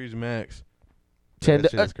 degrees max. Yeah,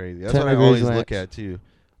 that shit is crazy. That's 10 what I degrees always max. look at too.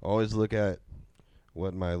 Always look at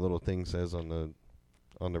what my little thing says on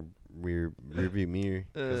the rear view mirror.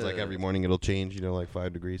 Because like every morning it'll change. You know, like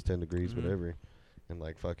 5 degrees, 10 degrees, Mhm. whatever. And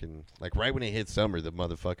like fucking like right when it hit summer, the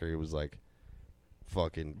motherfucker it was like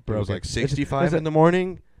fucking it was Broken. like 65 Is it- in the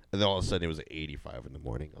morning, and then all of a sudden it was 85 in the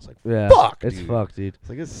morning. I was like, Yeah. fuck, It's dude. fucked, dude. It's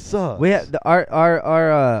like it sucks. We had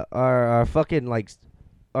our fucking like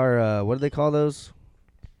our what do they call those?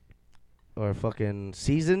 Our fucking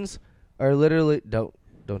seasons are literally don't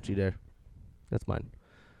you dare. That's mine.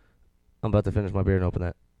 I'm about to finish my beer and open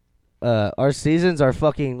that. Our seasons are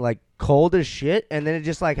fucking like cold as shit, and then it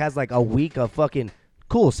just like has like a week of fucking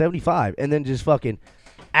cool 75, and then just fucking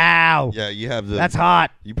ow. Yeah, you have the. That's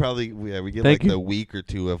hot. You probably we get Thank like you. the week or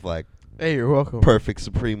two of like Hey, you're welcome. perfect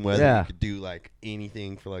supreme weather. Yeah. You could do like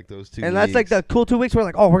anything for like those 2 And that's like the cool 2 weeks where we're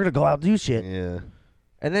like, oh, we're gonna go out and do shit. Yeah.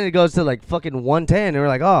 And then it goes to like fucking 110, and we're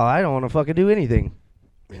like, oh, I don't want to fucking do anything.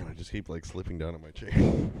 Man, I just keep like slipping down on my chair.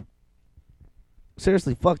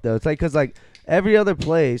 Seriously, fuck though. It's like because like every other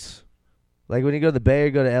place, like when you go to the Bay or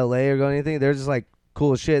go to LA or go to anything, they're just like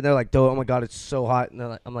cool as shit. And they're like, oh my god, it's so hot. And they're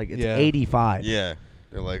like, I'm like, it's Yeah. 85. Yeah.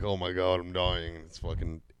 They're like, oh my god, I'm dying. And it's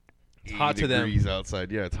fucking It's hot to them. degrees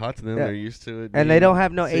outside. Yeah, it's hot to them. Yeah. They're used to it. And they being don't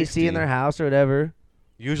have no 60. AC in their house or whatever.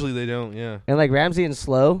 Usually they don't. Yeah. And like Ramsey and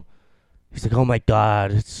Slow, he's like, oh my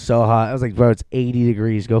god, it's so hot. I was like, bro, it's 80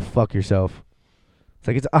 degrees. Go fuck yourself. It's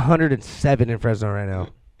like it's 107 in Fresno right now.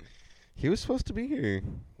 He was supposed to be here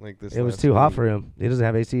like this. It was last too hot week. for him. He doesn't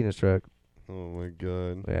have AC in his truck. Oh my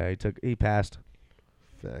god. Yeah, he passed.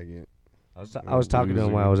 Faggot. I was talking to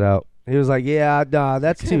him while I was out. He was like, "Yeah, nah,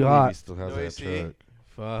 that's too He hot." still has No that AC? truck.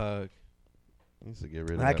 Fuck. He needs to get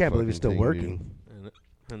rid of I that can't believe it's fucking still thing, dude. working.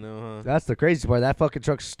 I know, huh? That's the crazy part. That fucking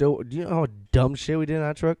truck's still. Do you know how dumb shit we did in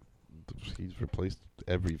that truck? He's replaced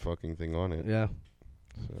every fucking thing on it. Yeah,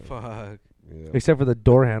 So, Fuck. yeah. except for the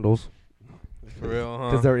door handles, For real, huh?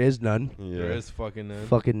 because there is none. Yeah. There is fucking none.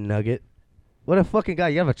 Fucking nugget. What a fucking guy!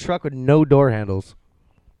 You have a truck with no door handles.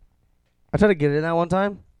 I tried to get in that one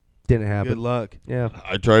time. Didn't happen. Good luck. Yeah.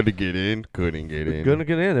 I tried to get in, couldn't get in. Couldn't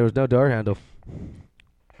get in. There was no door handle.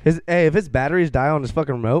 If his batteries die on his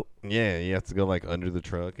fucking remote. Yeah, you have to go like under the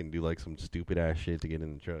truck and do like some stupid ass shit to get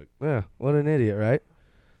in the truck. Yeah. What an idiot, right?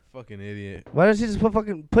 Fucking idiot. Why doesn't he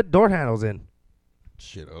just put door handles in?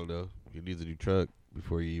 Shit, I don't know. You need the new truck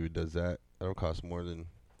before he even does that. That'll cost more than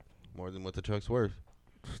what the truck's worth.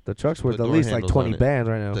 The truck's Put worth at door least like handles 20 on it. bands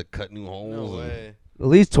right now. To cut new holes. No way. At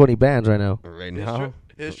least 20 bands right now. Right His now? truck?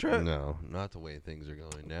 His truck? No, not the way things are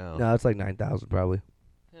going now. No, it's like 9,000 probably.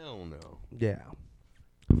 Hell no. Yeah.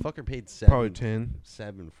 Fucker paid seven. Probably 10.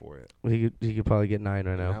 Seven for it. He could probably get 9 right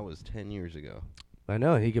And now. that was 10 years ago. I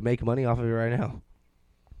know. He could make money off of it right now.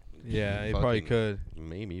 Yeah, he probably Fucking- could.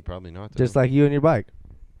 Maybe, probably not. Just though. like you and your bike.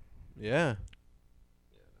 Yeah.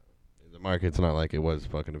 The market's not like it was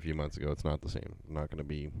fucking a few months ago. It's not the same. Not going to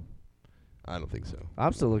be. I don't think so.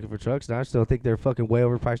 I'm still looking for trucks, and I still think they're fucking way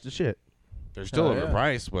overpriced as shit. They're still Hell yeah.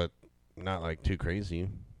 overpriced, but not like too crazy.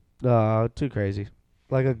 Too crazy.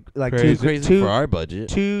 Like Crazy. Crazy for our budget.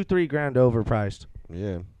 2-3 grand overpriced.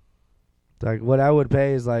 Yeah. Like what I would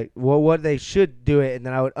pay is like what they should do it, and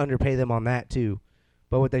then I would underpay them on that too.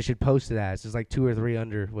 But what they should post it as is like 2 or 3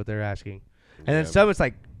 under what they're asking, and then some it's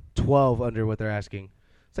like 12 under what they're asking.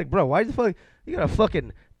 It's like, bro, why the fuck you got a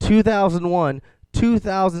fucking 2001,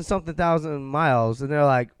 2,000 something thousand miles, and they're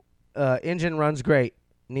like, engine runs great,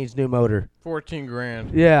 needs new motor. 14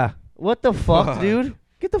 grand. Yeah, what the fuck, Fuck. dude?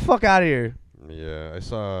 Get the fuck out of here. Yeah, I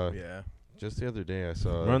saw Yeah. just the other day. I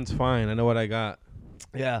saw Runs fine. I know what I got.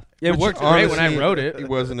 Yeah, it Which worked great when I honestly, wrote it. It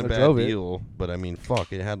wasn't a I bad drove it. deal, but I mean,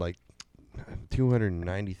 fuck, it had like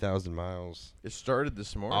 290,000 miles. It started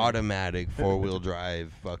this morning. Automatic 4-wheel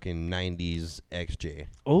drive, fucking 90s XJ.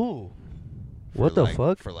 Oh, For what the like-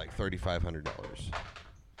 fuck? For like $3,500.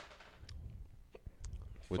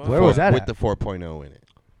 With Where was that With at? the 4.0 in it.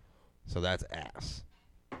 So that's ass.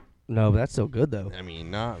 No, but that's so good though. I mean,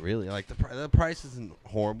 not really. Like the price isn't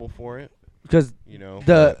horrible for it, Because you know.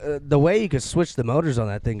 but the way you could switch the motors on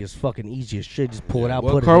that thing is fucking easy as shit. Just pull it Yeah. out.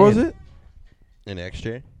 What put car it was in. it? an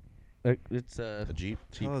XJ, It's a Jeep,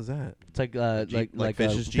 How is that? it's like Jeep, like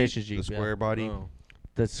Fish's Jeep, Fish's Jeep, the square body, Oh.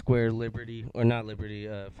 the square Liberty or not Liberty,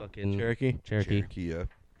 fucking Cherokee? Cherokee. yeah.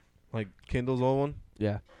 Like Kindle's old one?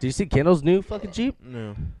 Yeah. Do you see Kendall's new fucking Jeep?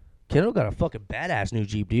 No. Kendall got a fucking badass new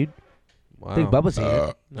Jeep, dude. Wow. I think Bubba's seen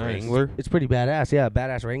it. Nice. Wrangler. It's pretty badass. Yeah,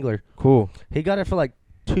 badass Wrangler. Cool. He got it for like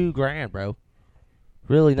 $2 grand, bro.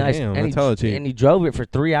 Really nice. Damn, and that's hella cheap. and he drove it for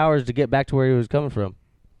 3 hours to get back to where he was coming from.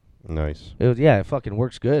 Nice. It fucking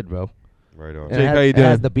works good, bro. Right on. And Jake, it has, how you it has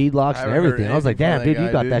doing? the bead locks I and haven't heard everything. I was like, anything damn, from dude, that you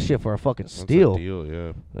guy, got dude. that shit for a fucking That's a steal. deal,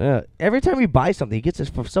 yeah. Yeah. Every time he buys something, he gets it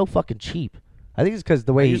for so fucking cheap. I think it's because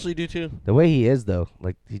the I way usually do too. the way he is though,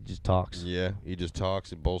 like he just talks. Yeah, he just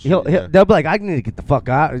talks and bullshit. He'll they'll be like, I need to get the fuck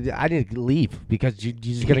out. I need to leave because you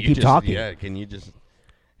just gonna keep talking. Yeah, can you just?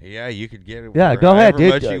 Yeah, you could get it. Yeah, for go ahead, however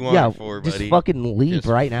dude. Much you want Yeah, it for, just buddy. fucking leave Just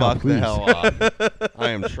right now, fuck please. the hell off. I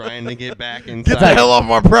am trying to get back inside. Get the hell off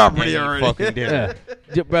my property Any already. fucking dinner.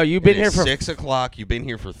 Bro, you've been It here is for 6 o'clock. You've been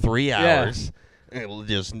here for 3 Yeah. hours. And it'll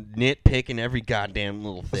just nitpicking every goddamn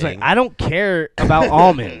little It's thing. like, I don't care about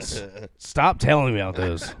almonds. Stop telling me about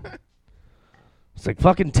those. It's like,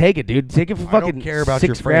 fucking take it, dude. Take it for I fucking don't care about 6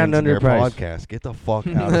 your grand friends and their underpriced. podcast. Get the fuck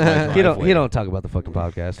out of my He driveway. don't talk about the fucking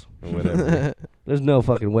podcast. Whatever. There's no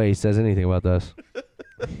fucking way he says anything about us.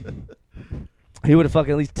 He would have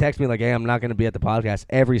fucking at least texted me like, hey, I'm not going to be at the podcast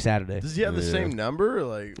every Saturday. Does he have the Yeah. same number? Or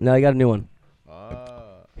like, No, he got a new one.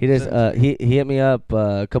 He just Send he hit me up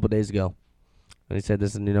a couple days ago, and he said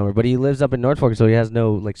this is a new number. But he lives up in Norfolk, so he has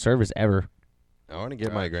no like service ever. I want to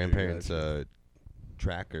get my Gotcha, grandparents' gotcha.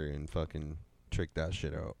 tracker and fucking trick that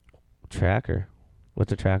shit out. Tracker,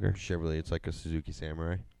 what's a tracker? Chevrolet, it's like a Suzuki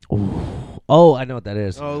Samurai. Oh, I know what that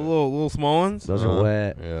is. Oh, little small ones? Those are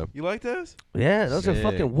wet. Yeah. You like those? Yeah, those are Sick.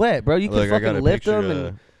 fucking wet, bro. You Look, can I got fucking a lift picture, them,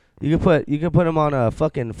 and you can put them on a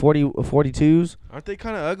fucking 42s. Aren't they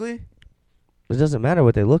kind of ugly? It doesn't matter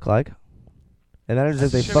what they look like. It matters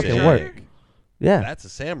if they That's fucking sick. work. Yeah, That's a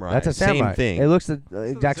Samurai. that's a Samurai. Same thing. It looks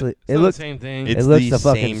exactly. It's It not looks. the same thing. It's looks the the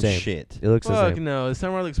fucking same same. shit. It looks the Fuck same. no. The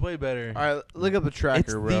Samurai looks way better. all right, look up the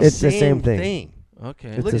tracker, bro. It's the same thing. Okay.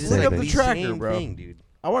 It's Look the look same up thing. the tracker, Same bro. thing, dude.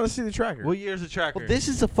 I want to see the tracker. What year's the tracker? Well, this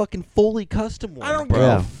is a fucking fully custom one. I don't bro. give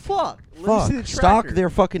Yeah. a fuck. Let me Fuck. see the Stock, tracker. they're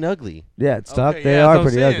fucking ugly. Yeah, it's stock. Okay, They yeah, are that's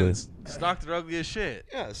what pretty I'm ugly. saying. Stock, they're ugly as shit.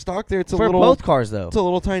 Yeah, stock there. It's a For little. both cars, though. It's a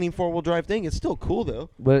little tiny 4-wheel drive thing. It's still cool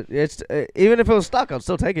though. But it's even if it was stock, I'd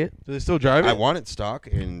still take it. Do they still drive it? I want it stock,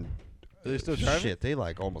 and Do they still drive shit, they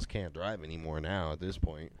like almost can't drive anymore now at this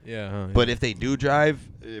point. it? Yeah. But if they do drive,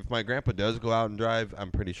 if my grandpa does go out and drive,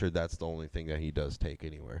 I'm pretty sure that's the only thing that he does take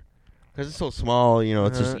anywhere. Because it's so small, you know,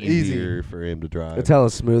 it's just Easy. easier for him to drive. It's hella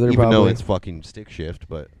smoother, Even probably. though it's fucking stick shift,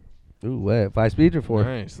 but Ooh, what? 5-speed or 4?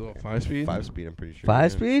 Nice. Little 5-speed? 5-speed, I'm pretty sure.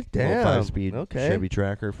 5-speed? Yeah. Damn. 5-speed Okay. Chevy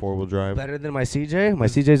Tracker, 4-wheel drive. Better than my CJ. My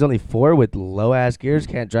CJ's only 4 with low ass gears.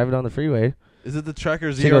 Can't drive it on the freeway. Is it the tracker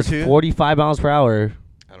It goes ZR2? 45 miles per hour.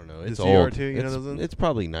 I don't know. The It's ZR2, old. you know It's, those ones? it's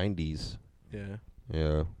probably 90s. Yeah.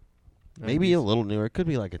 Yeah. Maybe a 90s. little newer. It could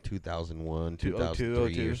be like a 2001, 02,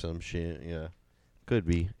 2003 or some shit. Yeah. Could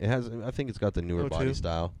be. It has. I think it's got the newer 02. body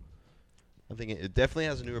style. I think it definitely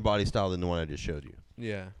has a newer body style than the one I just showed you.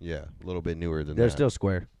 Yeah. Yeah, a little bit newer than They're that. still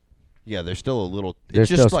square. Yeah, they're still a little. They're It's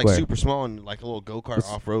just still like square. super small and like a little go-kart It's-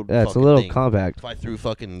 off-road. Yeah, it's a fucking little thing. compact. If I threw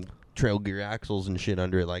fucking trail gear axles and shit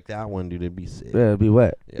under it like that one, dude, it'd be sick. Yeah, it'd be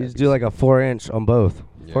wet. Yeah, you it'd just be do like a 4-inch on both.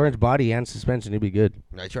 Yeah. 4-inch body and suspension, it'd be good.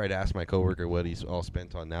 And I tried to ask my coworker what he's all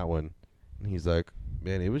spent on that one, and he's like,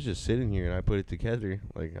 "Man, it was just sitting here, and I put it together.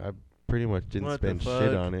 Like I pretty much didn't What the spend shit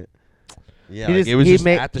fuck? on it." Yeah, He like, just- it was he just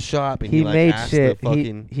made- at the shop, and He he like made asked shit. the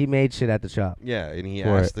fucking He made shit at the shop. yeah, and he for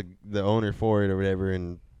asked the owner for it or whatever,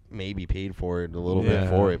 and maybe paid for it a little bit Yeah.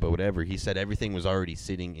 for it, but whatever. He said everything was already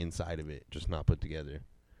sitting inside of it, just not put together.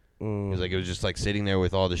 He was like, it was just like sitting there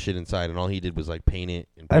with all the shit inside, and all he did was like paint it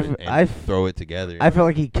and, throw it together. I felt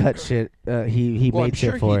like he cut shit. He well, made I'm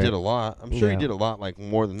sure shit for he it did a lot. I'm sure Yeah. he did a lot, like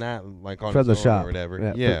more than that, like on from the his own shop or whatever.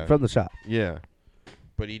 Yeah, Yeah, from the shop. yeah.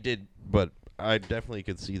 But he did. But I definitely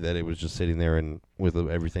could see that it was just sitting there and with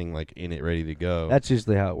everything like in it, ready to go. That's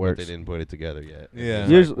usually how it but works. they didn't put it together yet. Yeah.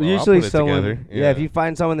 It's like, well, I'll Usually put it someone, together. yeah. If you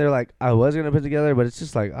find someone, they're like, I was gonna put together, but it's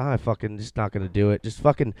just like, I fucking just not gonna do it. Just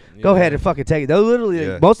fucking go ahead and fucking take it. They'll literally,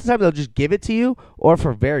 Yeah. most of the time, they'll just give it to you, or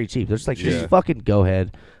for very cheap. They're just like, Yeah. just fucking go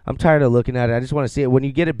ahead. I'm tired of looking at it. I just want to see it. When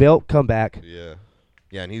you get it built, come back. Yeah,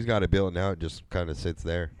 yeah, and he's got it built now. It just kind of sits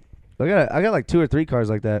there. I got like 2 or 3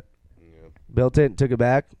 cars like that. Yeah. Built it, took it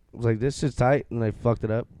back. Was like, this shit's tight, and I fucked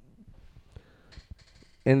it up.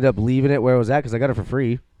 Ended up leaving it where it was at because I got it for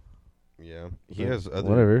free. Yeah, he has other.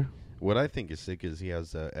 Whatever. What I think is sick is he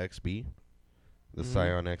has XB, the Mhm.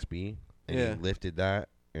 Scion XB, and Yeah. he lifted that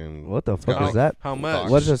and What the fuck got is that? How much?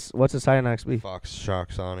 Fox. What's this? What's a Cyan XB? Fox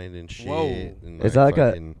shocks on it and shit. Whoa. And Is that like a-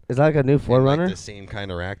 fucking- Is that like a new and, Forerunner? Like the same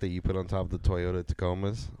kind of rack that you put on top of the Toyota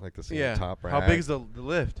Tacomas, like the same Yeah. top rack. How big is the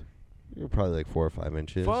lift? You're probably like 4 or 5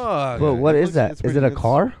 inches. Fuck. Well, what it is looks- that? it's Is it pretty- a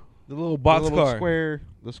car? The little box the little car.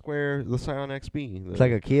 the Scion XB. It's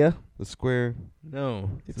like a Kia. the square. No.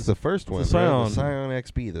 It's the first one. a bro, Scion. The Scion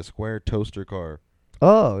XB, the square toaster car.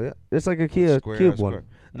 Oh, yeah. It's like a Kia Square Cube ass one. car.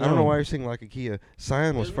 I don't know why you're saying like a Kia.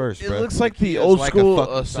 Scion was first, It bro. looks like the Kia's old like a school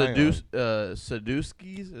fucking Scion.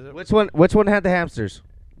 Sadowskis. Is that Which one had the hamsters?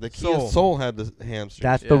 The Kia Soul. Soul had the hamster.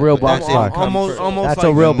 That's Yeah, the real but box that's car. it. Almost That's like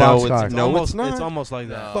a real that. box No, car. it's- no, almost, it's not. It's almost like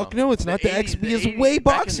that. Fuck no, it's not. The XB is way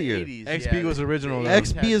boxier. XB was original, though.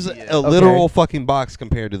 XB is Yeah. a literal fucking box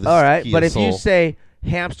compared to the All right, Kia but if Soul. you say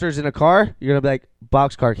hamsters in a car, you're gonna be like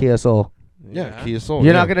box car Kia Soul. yeah, Kia Soul.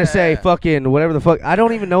 You're yeah. not gonna say Yeah. fucking whatever the fuck. I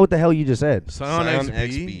don't even know what the hell you just said. Scion Scion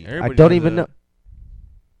XB. XB. I Everybody don't knows even that. know.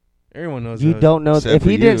 Everyone knows You those. don't know. Except If for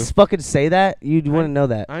he you. didn't fucking say that, you wouldn't know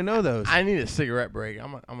that. I know those. I need a cigarette break.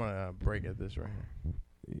 I'm gonna break at this right here.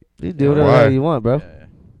 You do whatever Why? the hell you want, bro. Yeah.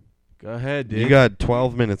 Go ahead, dude. You got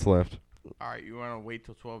 12 minutes left. All right, you want to wait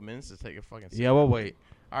till 12 minutes to take a fucking cigarette? Yeah, we'll wait.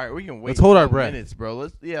 All right, we can wait. Let's hold our 12 breath. minutes, bro.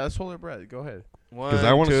 Let's hold our breath. Go ahead. 1, 'Cause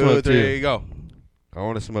I wanna 2, smoke, 3, too. go. I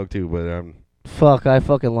want to smoke too, but Fuck, I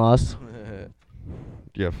fucking lost.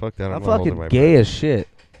 yeah, fuck that. I'm I'm not holding fucking my gay breath. as shit.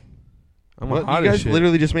 I'm What? hot You as guys shit.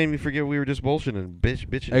 literally just made me forget we were just bullshitting and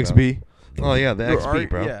bitching. about. XB. Oh yeah, the XB,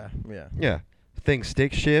 bro. Yeah, yeah. Yeah. Thing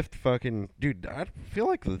stick shift, fucking dude. I feel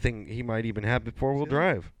like the thing he might even have the 4-wheel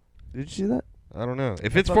drive. Did you see that? I don't know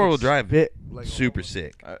if it's 4-wheel drive. Bit. Super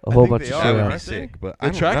sick. A whole think bunch they of are, shit That would on be it. aren't they? sick. But The I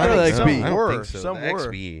don't, tracker I don't or the think so. XB? I don't Were. think so. Some the were.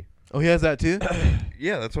 XB. Oh, he has that too?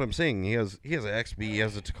 Yeah, that's what I'm saying. He has an XB. He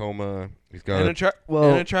has a Tacoma. He's got and a Well-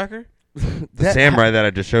 and a tracker? the Samurai that I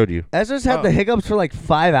just showed you. Ezra's had Oh. the hiccups for like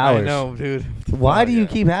 5 hours. I know, dude. Why do you yeah.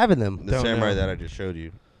 keep having them, The Don't Samurai know. that I just showed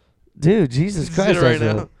you. dude? Jesus Is Christ, it right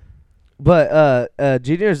Ezra. now? But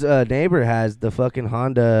Junior's neighbor has the fucking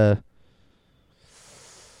Honda.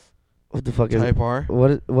 What the fuck is Type it? R.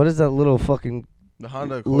 What is that little fucking The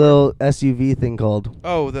Honda Accord. little SUV thing called?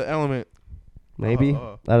 Oh, the Element. Maybe.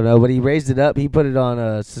 Oh. I don't know. But he raised it up. He put it on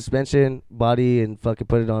a suspension body and fucking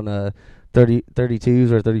put it on a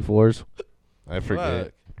 32s or 34s. I forget.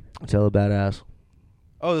 Fuck. It's hella badass.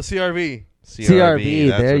 Oh, the CRV. CRV,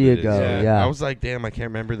 that's there what you it is. go, yeah. I was like, damn, I can't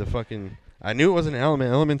remember the fucking. I knew it was an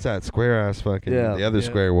Element. Element's that square ass fucking. Yeah. The other Yeah.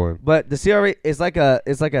 square one. But the CRV is like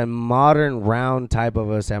a modern round type of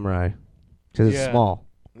a samurai because it's Yeah. small.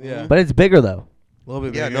 Yeah. But it's bigger though. A little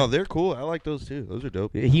bit Yeah, bigger. no, they're cool. I like those too. Those are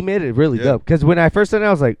dope. He made it really Yeah. dope. Because when I first said it,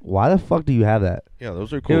 I was like, "Why the fuck do you have that?" Yeah,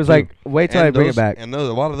 those are cool. He was too. like, "Wait till And I bring those- it back." And those,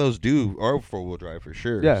 a lot of those are 4-wheel drive for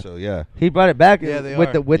sure. Yeah. So yeah. He brought it back Yeah, they with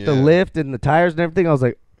are. the Yeah. lift and the tires and everything. I was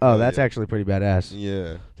like, "Oh, Oh, that's yeah. actually pretty badass.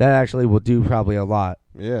 Yeah. That actually will do probably a lot."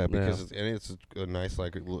 Yeah, because it's a nice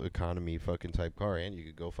like little economy fucking type car, and you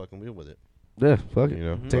could go fucking wheel with it. Yeah, fuck it. You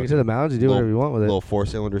know, Take it to the mountains. You do whatever you want with it. Little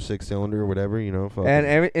 4-cylinder, 6-cylinder, whatever. You know, fucking.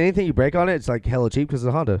 And anything you break on it, it's like hella cheap because it's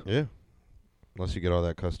a Honda. yeah. Unless you get all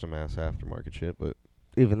that custom ass aftermarket shit, but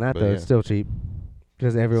Even that But though, yeah. it's still cheap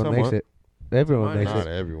because everyone makes Somewhat. it. Everyone Mine makes not it.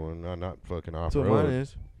 everyone, not fucking off That's what mine road.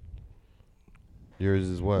 is. Yours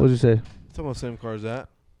is what? What'd you say? It's almost the same car as that.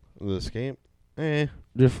 The Escape? Eh.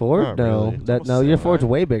 Your Ford? Not No, really. that Almost no. Your same, Ford's right?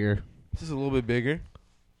 way bigger. It's just a little bit bigger.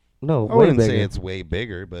 No, I way wouldn't bigger. say it's way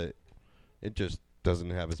bigger, but it just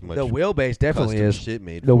doesn't have as much. The wheelbase definitely custom is. shit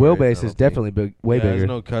made The for it, I wheelbase don't is think. definitely way Yeah, bigger. There's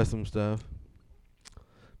no custom stuff.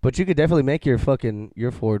 But you could definitely make your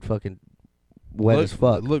Ford fucking wet look, as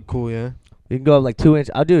fuck. Look cool, yeah. You can go up like 2 inch.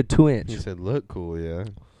 I'll do a 2 inch. He said, "Look cool, yeah."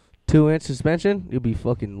 2 inch suspension. You'll be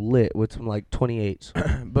fucking lit with some like 28s.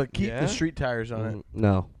 But keep Yeah? the street tires on it.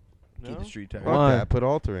 No. Keep the street tires. Fuck Why? that. Put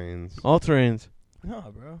all terrains. All terrains. No,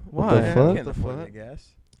 bro. What the You fuck? can't What the afford fuck? the gas.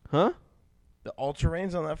 Huh? The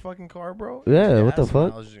all-terrains on that fucking car, bro. Yeah, Your what the gas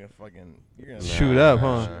fuck? mileage is gonna fucking, you're gonna Shoot up,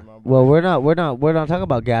 huh? shit, my boy. Well, we're not talking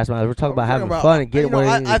about gas mileage. We're talking about having fun and getting where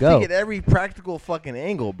you need to I go. think at every practical fucking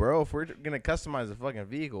angle, bro. If we're gonna customize a fucking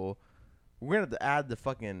vehicle, we're gonna have to add the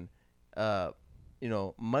fucking, money The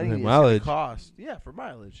it's gonna mileage. cost. Yeah, for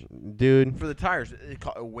mileage. Dude. For the tires, it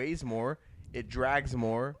weighs more. It drags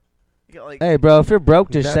more. You get, like, Hey, bro, if you're broke,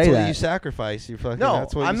 just That's say what that. you sacrifice. You fucking. No,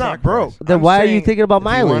 that's what I'm you not sacrifice. broke. Then I'm why are you saying thinking about If you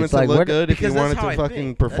wanted mileage? to Like, look what? good, if Because you that's wanted how to I fucking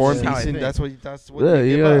think. perform That's just how I decent, think. that's what Yeah, you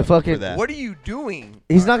you give gotta up fucking- for that. what are you doing?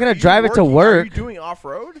 He's not gonna Are you drive it to working- work. Are you doing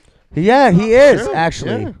off-road? Yeah, he is Sure,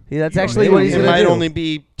 actually. yeah. Yeah, that's You actually don't what need he's to. It gonna might do. only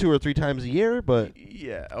be 2 or 3 times a year, but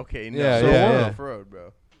Yeah. Okay. No. Yeah, so yeah, what yeah. off-road,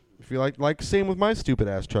 bro? if you like same with my stupid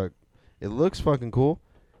ass truck, it looks fucking cool.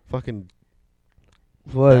 Fucking.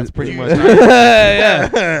 What? That's pretty much. yeah.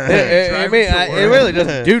 Drive I mean, it to it work. really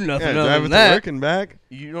doesn't do nothing Yeah, other drive it than to that. work and back.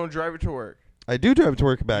 You don't drive it to work. I do drive it to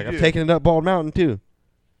work and back. You I've do. taken it up Bald Mountain too.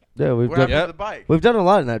 Yeah, What happened Yep. to the bike? we've done a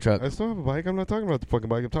lot in that truck. I still have a bike. I'm not talking about the fucking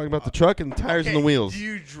bike. I'm talking about the truck and the tires and the Okay, wheels. Do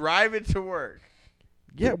you drive it to work?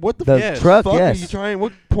 Yeah, what the The fuck truck, fuck yes. are you trying?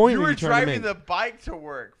 What point You are were you trying to driving make? the bike to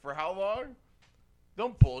work for how long?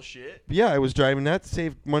 Don't bullshit. Yeah, I was driving that to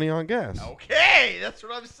save money on gas. Okay, that's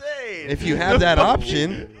what I'm saying. If you have that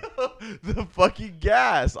option. the fucking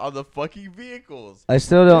gas on the fucking vehicles. I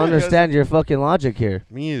still don't Yeah, understand your fucking logic here.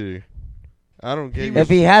 Me either. I don't get If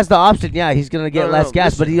he has the option, yeah, he's gonna get No, less no, gas,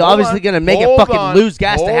 listen, but he's hold obviously on, gonna make it hold fucking on, lose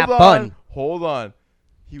gas to hold have on, fun. Hold on.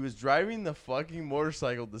 He was driving the fucking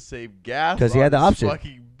motorcycle to save gas 'Cause he had on the this option.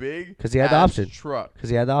 Fucking big. 'Cause he had the ass option. Truck. Because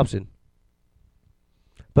he had the option.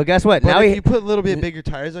 But guess what? But now if he you put a little bit bigger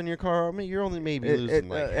tires on your car, I mean, you're only maybe losing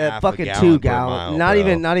like half fucking a gallon 2 per gallon, mile,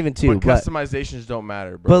 not bro. even 2. But But customizations don't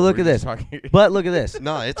matter, bro. but look We're at just this. talking- but look at this.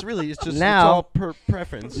 No, it's just Now- it's all per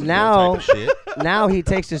preference. you know, Now- type of shit. Now he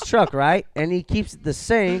takes his truck, right, and he keeps it the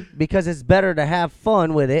same because it's better to have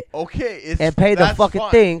fun with it Okay, it's and pay the that's fucking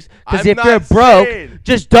fine. things. Because I'm if you're not broke, saying-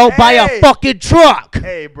 just don't buy a Hey! fucking truck.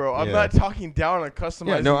 Hey, bro, I'm Yeah. not talking down on customizing.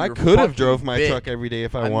 Yeah, no, I your could have fucking drove my Vic. truck every day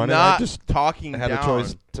if I I'm wanted. not I just talking had down a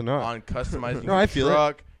choice to not. on customizing No, I your feel it.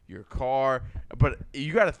 truck, your car, but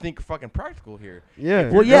you got to think fucking practical here. Yeah.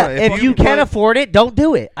 Well, yeah, no, if you can't put- afford it, don't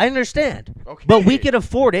do it. I understand. Okay. But we can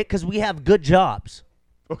afford it because we have good jobs.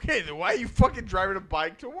 Okay, then why are you fucking driving a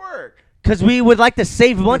bike to work? Because we would like to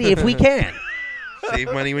save money if we can.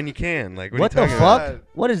 save money when you can. Like What are the you talking about? fuck?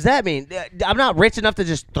 What does that mean? I'm not rich enough to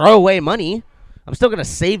just throw away money. I'm still going to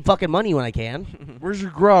save fucking money when I can. Where's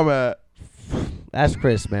your grom at? That's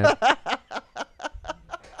Chris, man.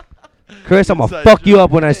 Chris, I'm going to Inside fuck you joke.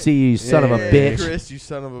 up when I see you, you son of a Hey, bitch. Chris, you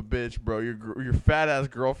son of a bitch, bro. Your fat ass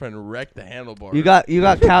girlfriend wrecked the handlebar.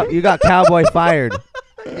 You got Cowboy fired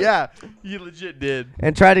yeah, you legit did.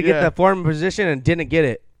 and tried to get Yeah. the foreman position and didn't get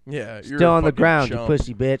it. Yeah, you're Still a on the fucking ground, chump. you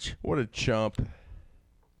pussy bitch. What a chump.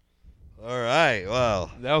 All right.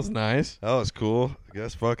 Well, That was nice. that was cool. I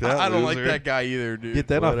guess fuck that. I don't like loser. that guy either, dude. Get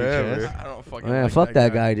that off your Whatever. chest. I don't fucking Man, like fuck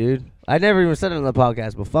that guy, dude. I never even said it on the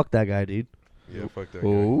podcast, but fuck that guy, dude. Yeah, fuck that guy.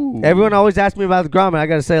 Ooh. Everyone always asks me about the Grommet. I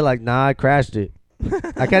gotta say like, nah, I crashed it.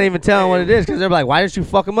 I can't even tell them what it is because they're like, why didn't you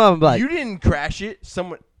fuck them up? I'm like, You didn't crash it.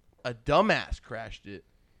 A dumbass crashed it.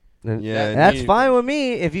 Yeah, that's fine with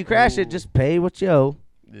me. If you crash it, just pay what you owe.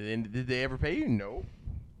 Did they ever pay you? No.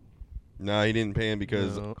 No, he didn't pay him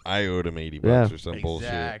because No. I owed him $80 Yeah. or some bullshit.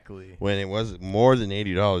 Exactly. When it was more than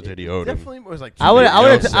 $80 that he owed him. Definitely was like. I would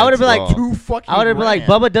have been like, off. two fucking. I would have been like,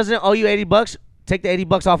 grand. Bubba doesn't owe you $80. Take the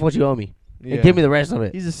 $80 off what you owe me Yeah. and give me the rest of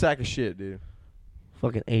it. He's a sack of shit, dude.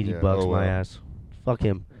 Fucking $80 Yeah, oh my well. ass. Fuck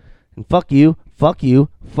him. And fuck you. Fuck you.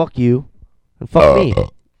 Fuck you. And fuck me.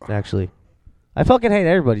 Actually, I fucking hate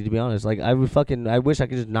everybody, to be honest. Like I wish I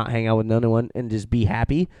could just not hang out with no one and just be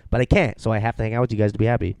happy, but I can't. So I have to hang out with you guys to be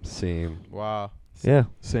happy. Same. Wow. Yeah.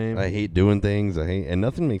 Same. I hate doing things. And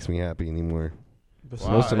nothing makes me happy anymore. It's the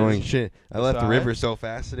Wow, most annoying it's- shit. I left the river so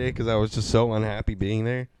fast today because I was just so unhappy being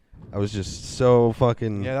there. I was just so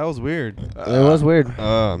fucking. Yeah, that was weird. It was weird.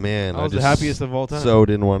 Oh man, I was the just happiest of all time. So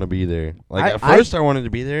didn't want to be there. Like I- at first, I wanted to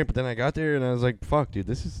be there, but then I got there and I was like, "Fuck, dude,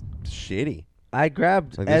 this is shitty. I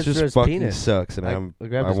grabbed Like this Ezra's just fucking penis. sucks." And I I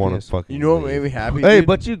grabbed his want penis. to fucking. You know what leave. made me happy? Hey, dude?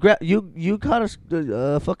 but you caught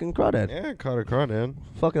a fucking crawdad. Yeah, I caught a crawdad.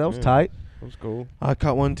 Fucking that was Yeah. tight. That was cool. I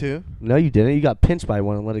caught one too. No, you didn't. You got pinched by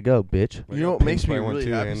one and let it go, bitch. You know what makes me really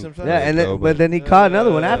happy sometimes? Yeah, and let then go, but then he caught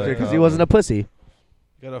another one after let because go, he wasn't a pussy.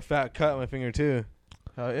 Got a fat cut on my finger too.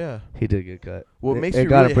 Hell yeah. He did get cut. What It- makes it me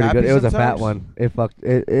got really it pretty happy good. It was a fat sometimes- one. It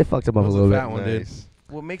fucked him up a was a little fat bit. one, dude. Nice.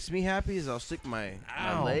 What makes me happy is I'll stick my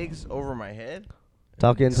legs over my head.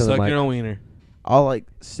 Talk into the Suck mic. your own wiener. I'll like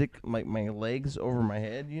stick my legs over my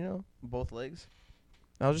head, you know, both legs.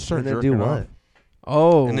 I'll just start And then jerking do what? off.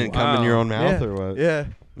 Oh, And then come in your own mouth Yeah. or what? Yeah,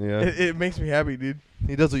 Yeah. it makes me happy, dude.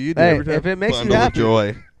 He does what you do Hey, every time. if it makes you Bundle of happy,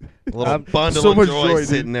 joy. A little bundle so of much joy, joy, dude.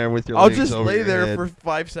 sitting there with your I'll legs just over lay your there head. for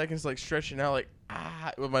 5 seconds, like stretching out, like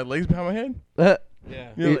with my legs behind my head. yeah.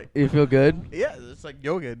 You know, you, like, you feel good. yeah, it's like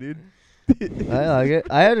yoga, dude. I like it.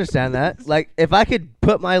 I understand that. Like, if I could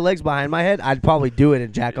put my legs behind my head, I'd probably do it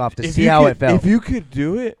and jack off to If see you how could- it felt. If you could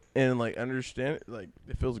do it and like understand it, like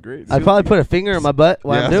it feels great. I'd probably put a finger in my butt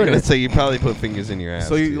while Yeah, I I'm was doing gonna it. say you probably put fingers in your ass.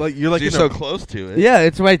 So you too. like you're like you're in so a- close to it. Yeah,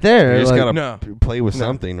 it's right there. You just Like, gotta No. play with No.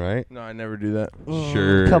 something, right? No, I never do that.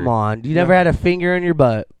 Sure. Come on. You never had a finger in your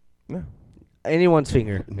butt. No. Anyone's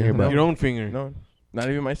finger in your No. butt. your own finger. No, not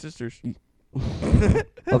even my sister's.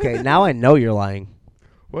 Okay, now I know you're lying.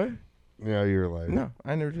 What? Yeah, you're like. No,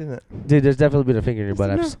 I never did that. Dude, there's definitely been a finger in your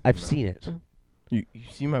butt. No. I've seen it. You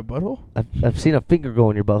see my butthole? I've seen a finger go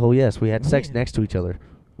in your butthole. Yes, we had sex next to each other.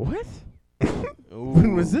 What?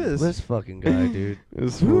 When was this? This fucking guy, dude. When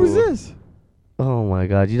was this? Oh my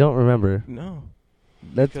God, you don't remember? No.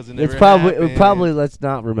 That's Because it it's never probably happened. probably let's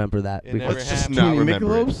not remember that. It because- never Let's just happened. not Too many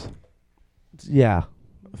remember it. Michelobes? yeah,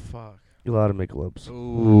 Fuck. a lot of Michelobes.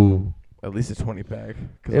 Ooh. At least a 20 pack.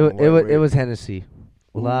 It was Hennessy.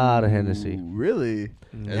 A lot of Hennessy. Really?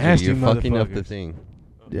 Nasty you're fucking up the motherfuckers. thing.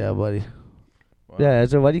 Yeah, buddy. Wow. Yeah,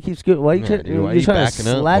 so why do you keep scooting? Why you Yeah, trying? dude, why You're you trying to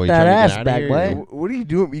backing up? slap Why you that trying to get ass outta back, here? boy. What are you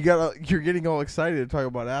doing? You're getting all excited to talk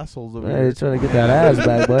about assholes over Yeah, here. you're trying to get that ass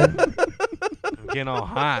back, boy. I'm getting all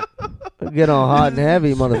hot. Get on hot and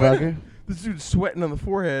heavy, motherfucker. This dude's sweating on the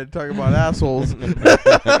forehead talking about assholes.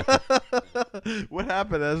 What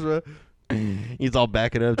happened, Ezra? He's all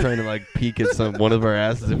backing up, trying to like peek at one of our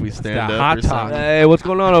asses if we stand that up hot or talk. something. Hey, what's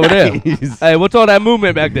going on over there? He's- Hey, what's all that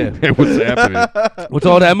movement back there? Hey, what's happening? What's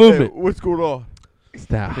all that Hey, movement? what's going on? It's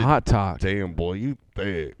that hot talk. Damn, boy, you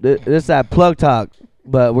thick. This that plug talk,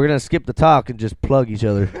 but we're gonna skip the talk and just plug each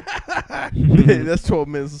other. Hey, that's 12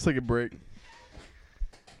 minutes. Let's take a break.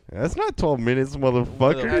 That's not 12 minutes,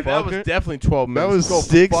 motherfucker. Hey, that was definitely 12 That minutes. was Go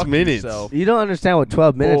 6 fuck minutes. yourself. You don't understand what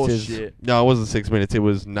 12 minutes is. Bullshit. No, it wasn't 6 minutes. It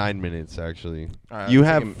was 9 minutes, actually. All right, You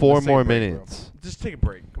let's have take a- 4 let's take a more break, bro. minutes. Just take a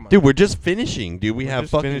break. Come on. Dude, we're just finishing, dude. We We're have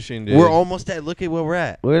just fucking. finishing, dude. We're almost at. Look at where we're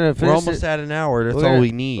at. We're gonna finish. We're almost at an hour. That's all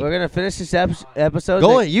we need. We're gonna finish this episode. Go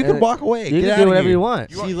and- ahead. You can and walk away. You Get can out do of whatever here. you want.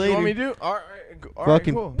 You See want, you you want later. me to do? All right,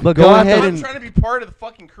 Fucking- cool. But Go go ahead ahead I'm and trying to be part of the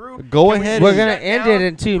fucking crew. Go Can we ahead We're and- gonna shut end down it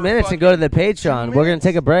in 2 for minutes and go to the fucking Patreon. 2 We're gonna minutes?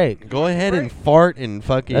 take a break. go ahead and fart and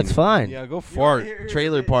fucking. That's fine. Yeah, go fart.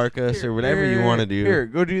 Trailer park us or whatever you want to do. Here,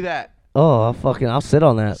 go do that. Oh, I'll sit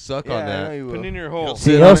on that. Suck Yeah, on I know that. you Put it will. in your hole. See,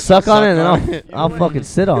 Sit he'll on it, suck on it, and then suck on it. I'll fucking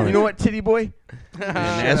sit on You it. know what, titty boy?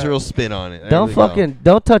 And Ezra will spit on it. There Don't we go.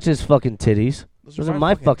 don't touch his fucking titties. Those are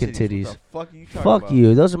my fucking What titties. the fuck are you talking Fuck about?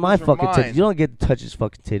 you. Those are my Those are fucking mine. titties. You don't get to touch his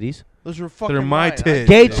fucking titties. Those are fucking They're my mine. tits.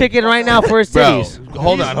 Gay Bro. chicken right now for his Bro, titties.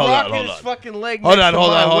 hold He's on, hold on, rocking hold his on. fucking leg Hold next on, to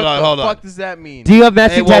hold on, mine. hold What on, the hold on. fuck does that mean? Do you have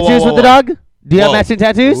matching Hey, whoa, tattoos whoa, with the whoa. dog? Do you have Whoa. matching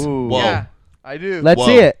tattoos? Ooh. Whoa. Yeah, I do. Let's Whoa.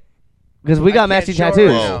 see it. Because we I got can't matching show it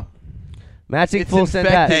tattoos. right Whoa. now. Matching It's full send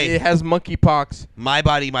infected. hat. It has monkeypox. My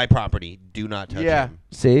body, my property. Do not touch Yeah. him.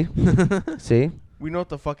 See? See? We know what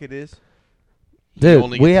the fuck it is. Dude,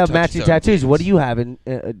 only we gets to have touch matching certain tattoos. What do things. you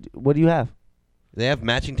have? What do you have? They have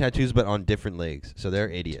matching tattoos, but on different legs, so they're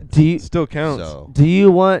idiots. Do you Still counts. So do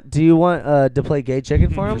you want to play gay chicken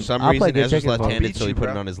for him? for some I'll play reason, gay Ezra's chicken for him. left-handed, Beat so he you, put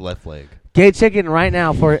bro. it on his left leg. Gay chicken right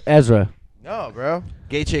now for Ezra. No, bro.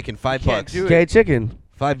 Gay chicken, $5. can't do it. Gay chicken,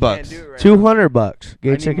 $5. Can't do it right now. $200. Gay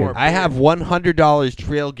I need chicken. more. I have $100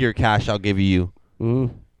 trail gear cash. I'll give you.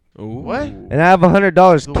 What? And I have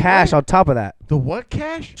 $100 The cash what? on top of that. The what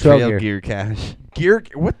cash? Trail gear. cash. Gear?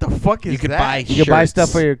 What the fuck is You could that? buy You can buy shirts. stuff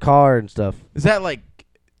for your car and stuff. Is that like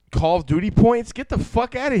Call of Duty points? Get the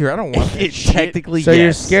fuck out of here! I don't want that shit. Technically, So yes.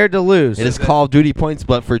 you're scared to lose. It is Call of Duty points,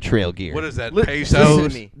 but for trail gear. What is that? Listen Pesos?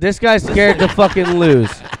 to me. This guy's scared to fucking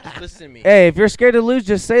lose. Listen to me. Hey, if you're scared to lose,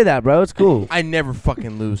 just say that, bro. It's cool. I never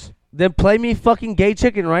fucking lose. Then play me fucking gay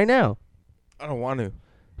chicken right now. I don't want to.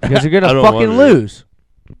 Because you're I gonna don't fucking wanna. lose.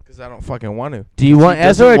 Because I don't fucking want to. Do you want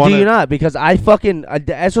doesn't Ezra or do wanna- you not? Because I fucking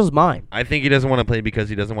Ezra's mine. I think he doesn't want to play because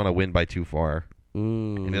he doesn't want to win by too far.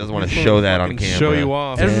 And he doesn't want to He's show gonna that on fucking camera. Show you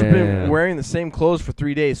off. Ezra's Damn. been wearing the same clothes for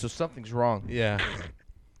 3 days, so something's wrong. Yeah.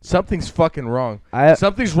 Something's fucking wrong. I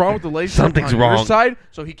Something's wrong with the relationship Something's on your wrong. side,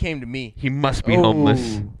 so he came to me. He must be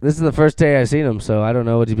homeless. This is the first day I've seen him, so I don't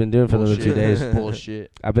know what he's been doing for the other 2 Bullshit. days.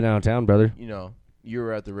 Bullshit. I've been out of town, brother. You know, you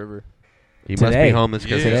were at the river. He must Today. be homeless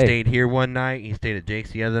because Yeah. he Today. stayed here one night, he stayed at Jake's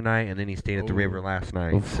the other night, and then he stayed at the river last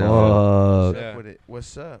night. Fuck. So Yeah.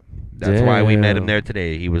 What's up? that's why we met him Damn. there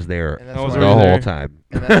today. He was there And that's I was why- the already whole there. time.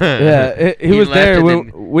 And that's- Yeah, he was left there and when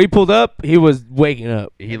then- we pulled up. He was waking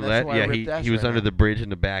up. He And that's let why I yeah ripped ass he was right under now. the bridge in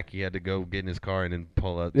the back. He had to go get in his car and then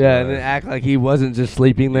pull up. to Yeah, and us. then act like he wasn't just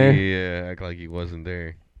sleeping there. Yeah, act like he wasn't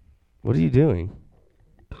there. What are you doing?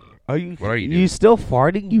 Are you? What are you You doing? still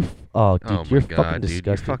farting? Oh, dude, Oh my you're God, fucking dude, you're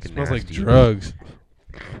disgusting. fucking Smells like nasty. drugs.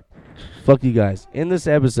 Fuck you guys. In this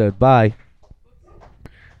episode, bye.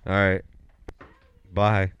 All right.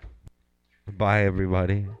 Bye. Bye,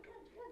 everybody.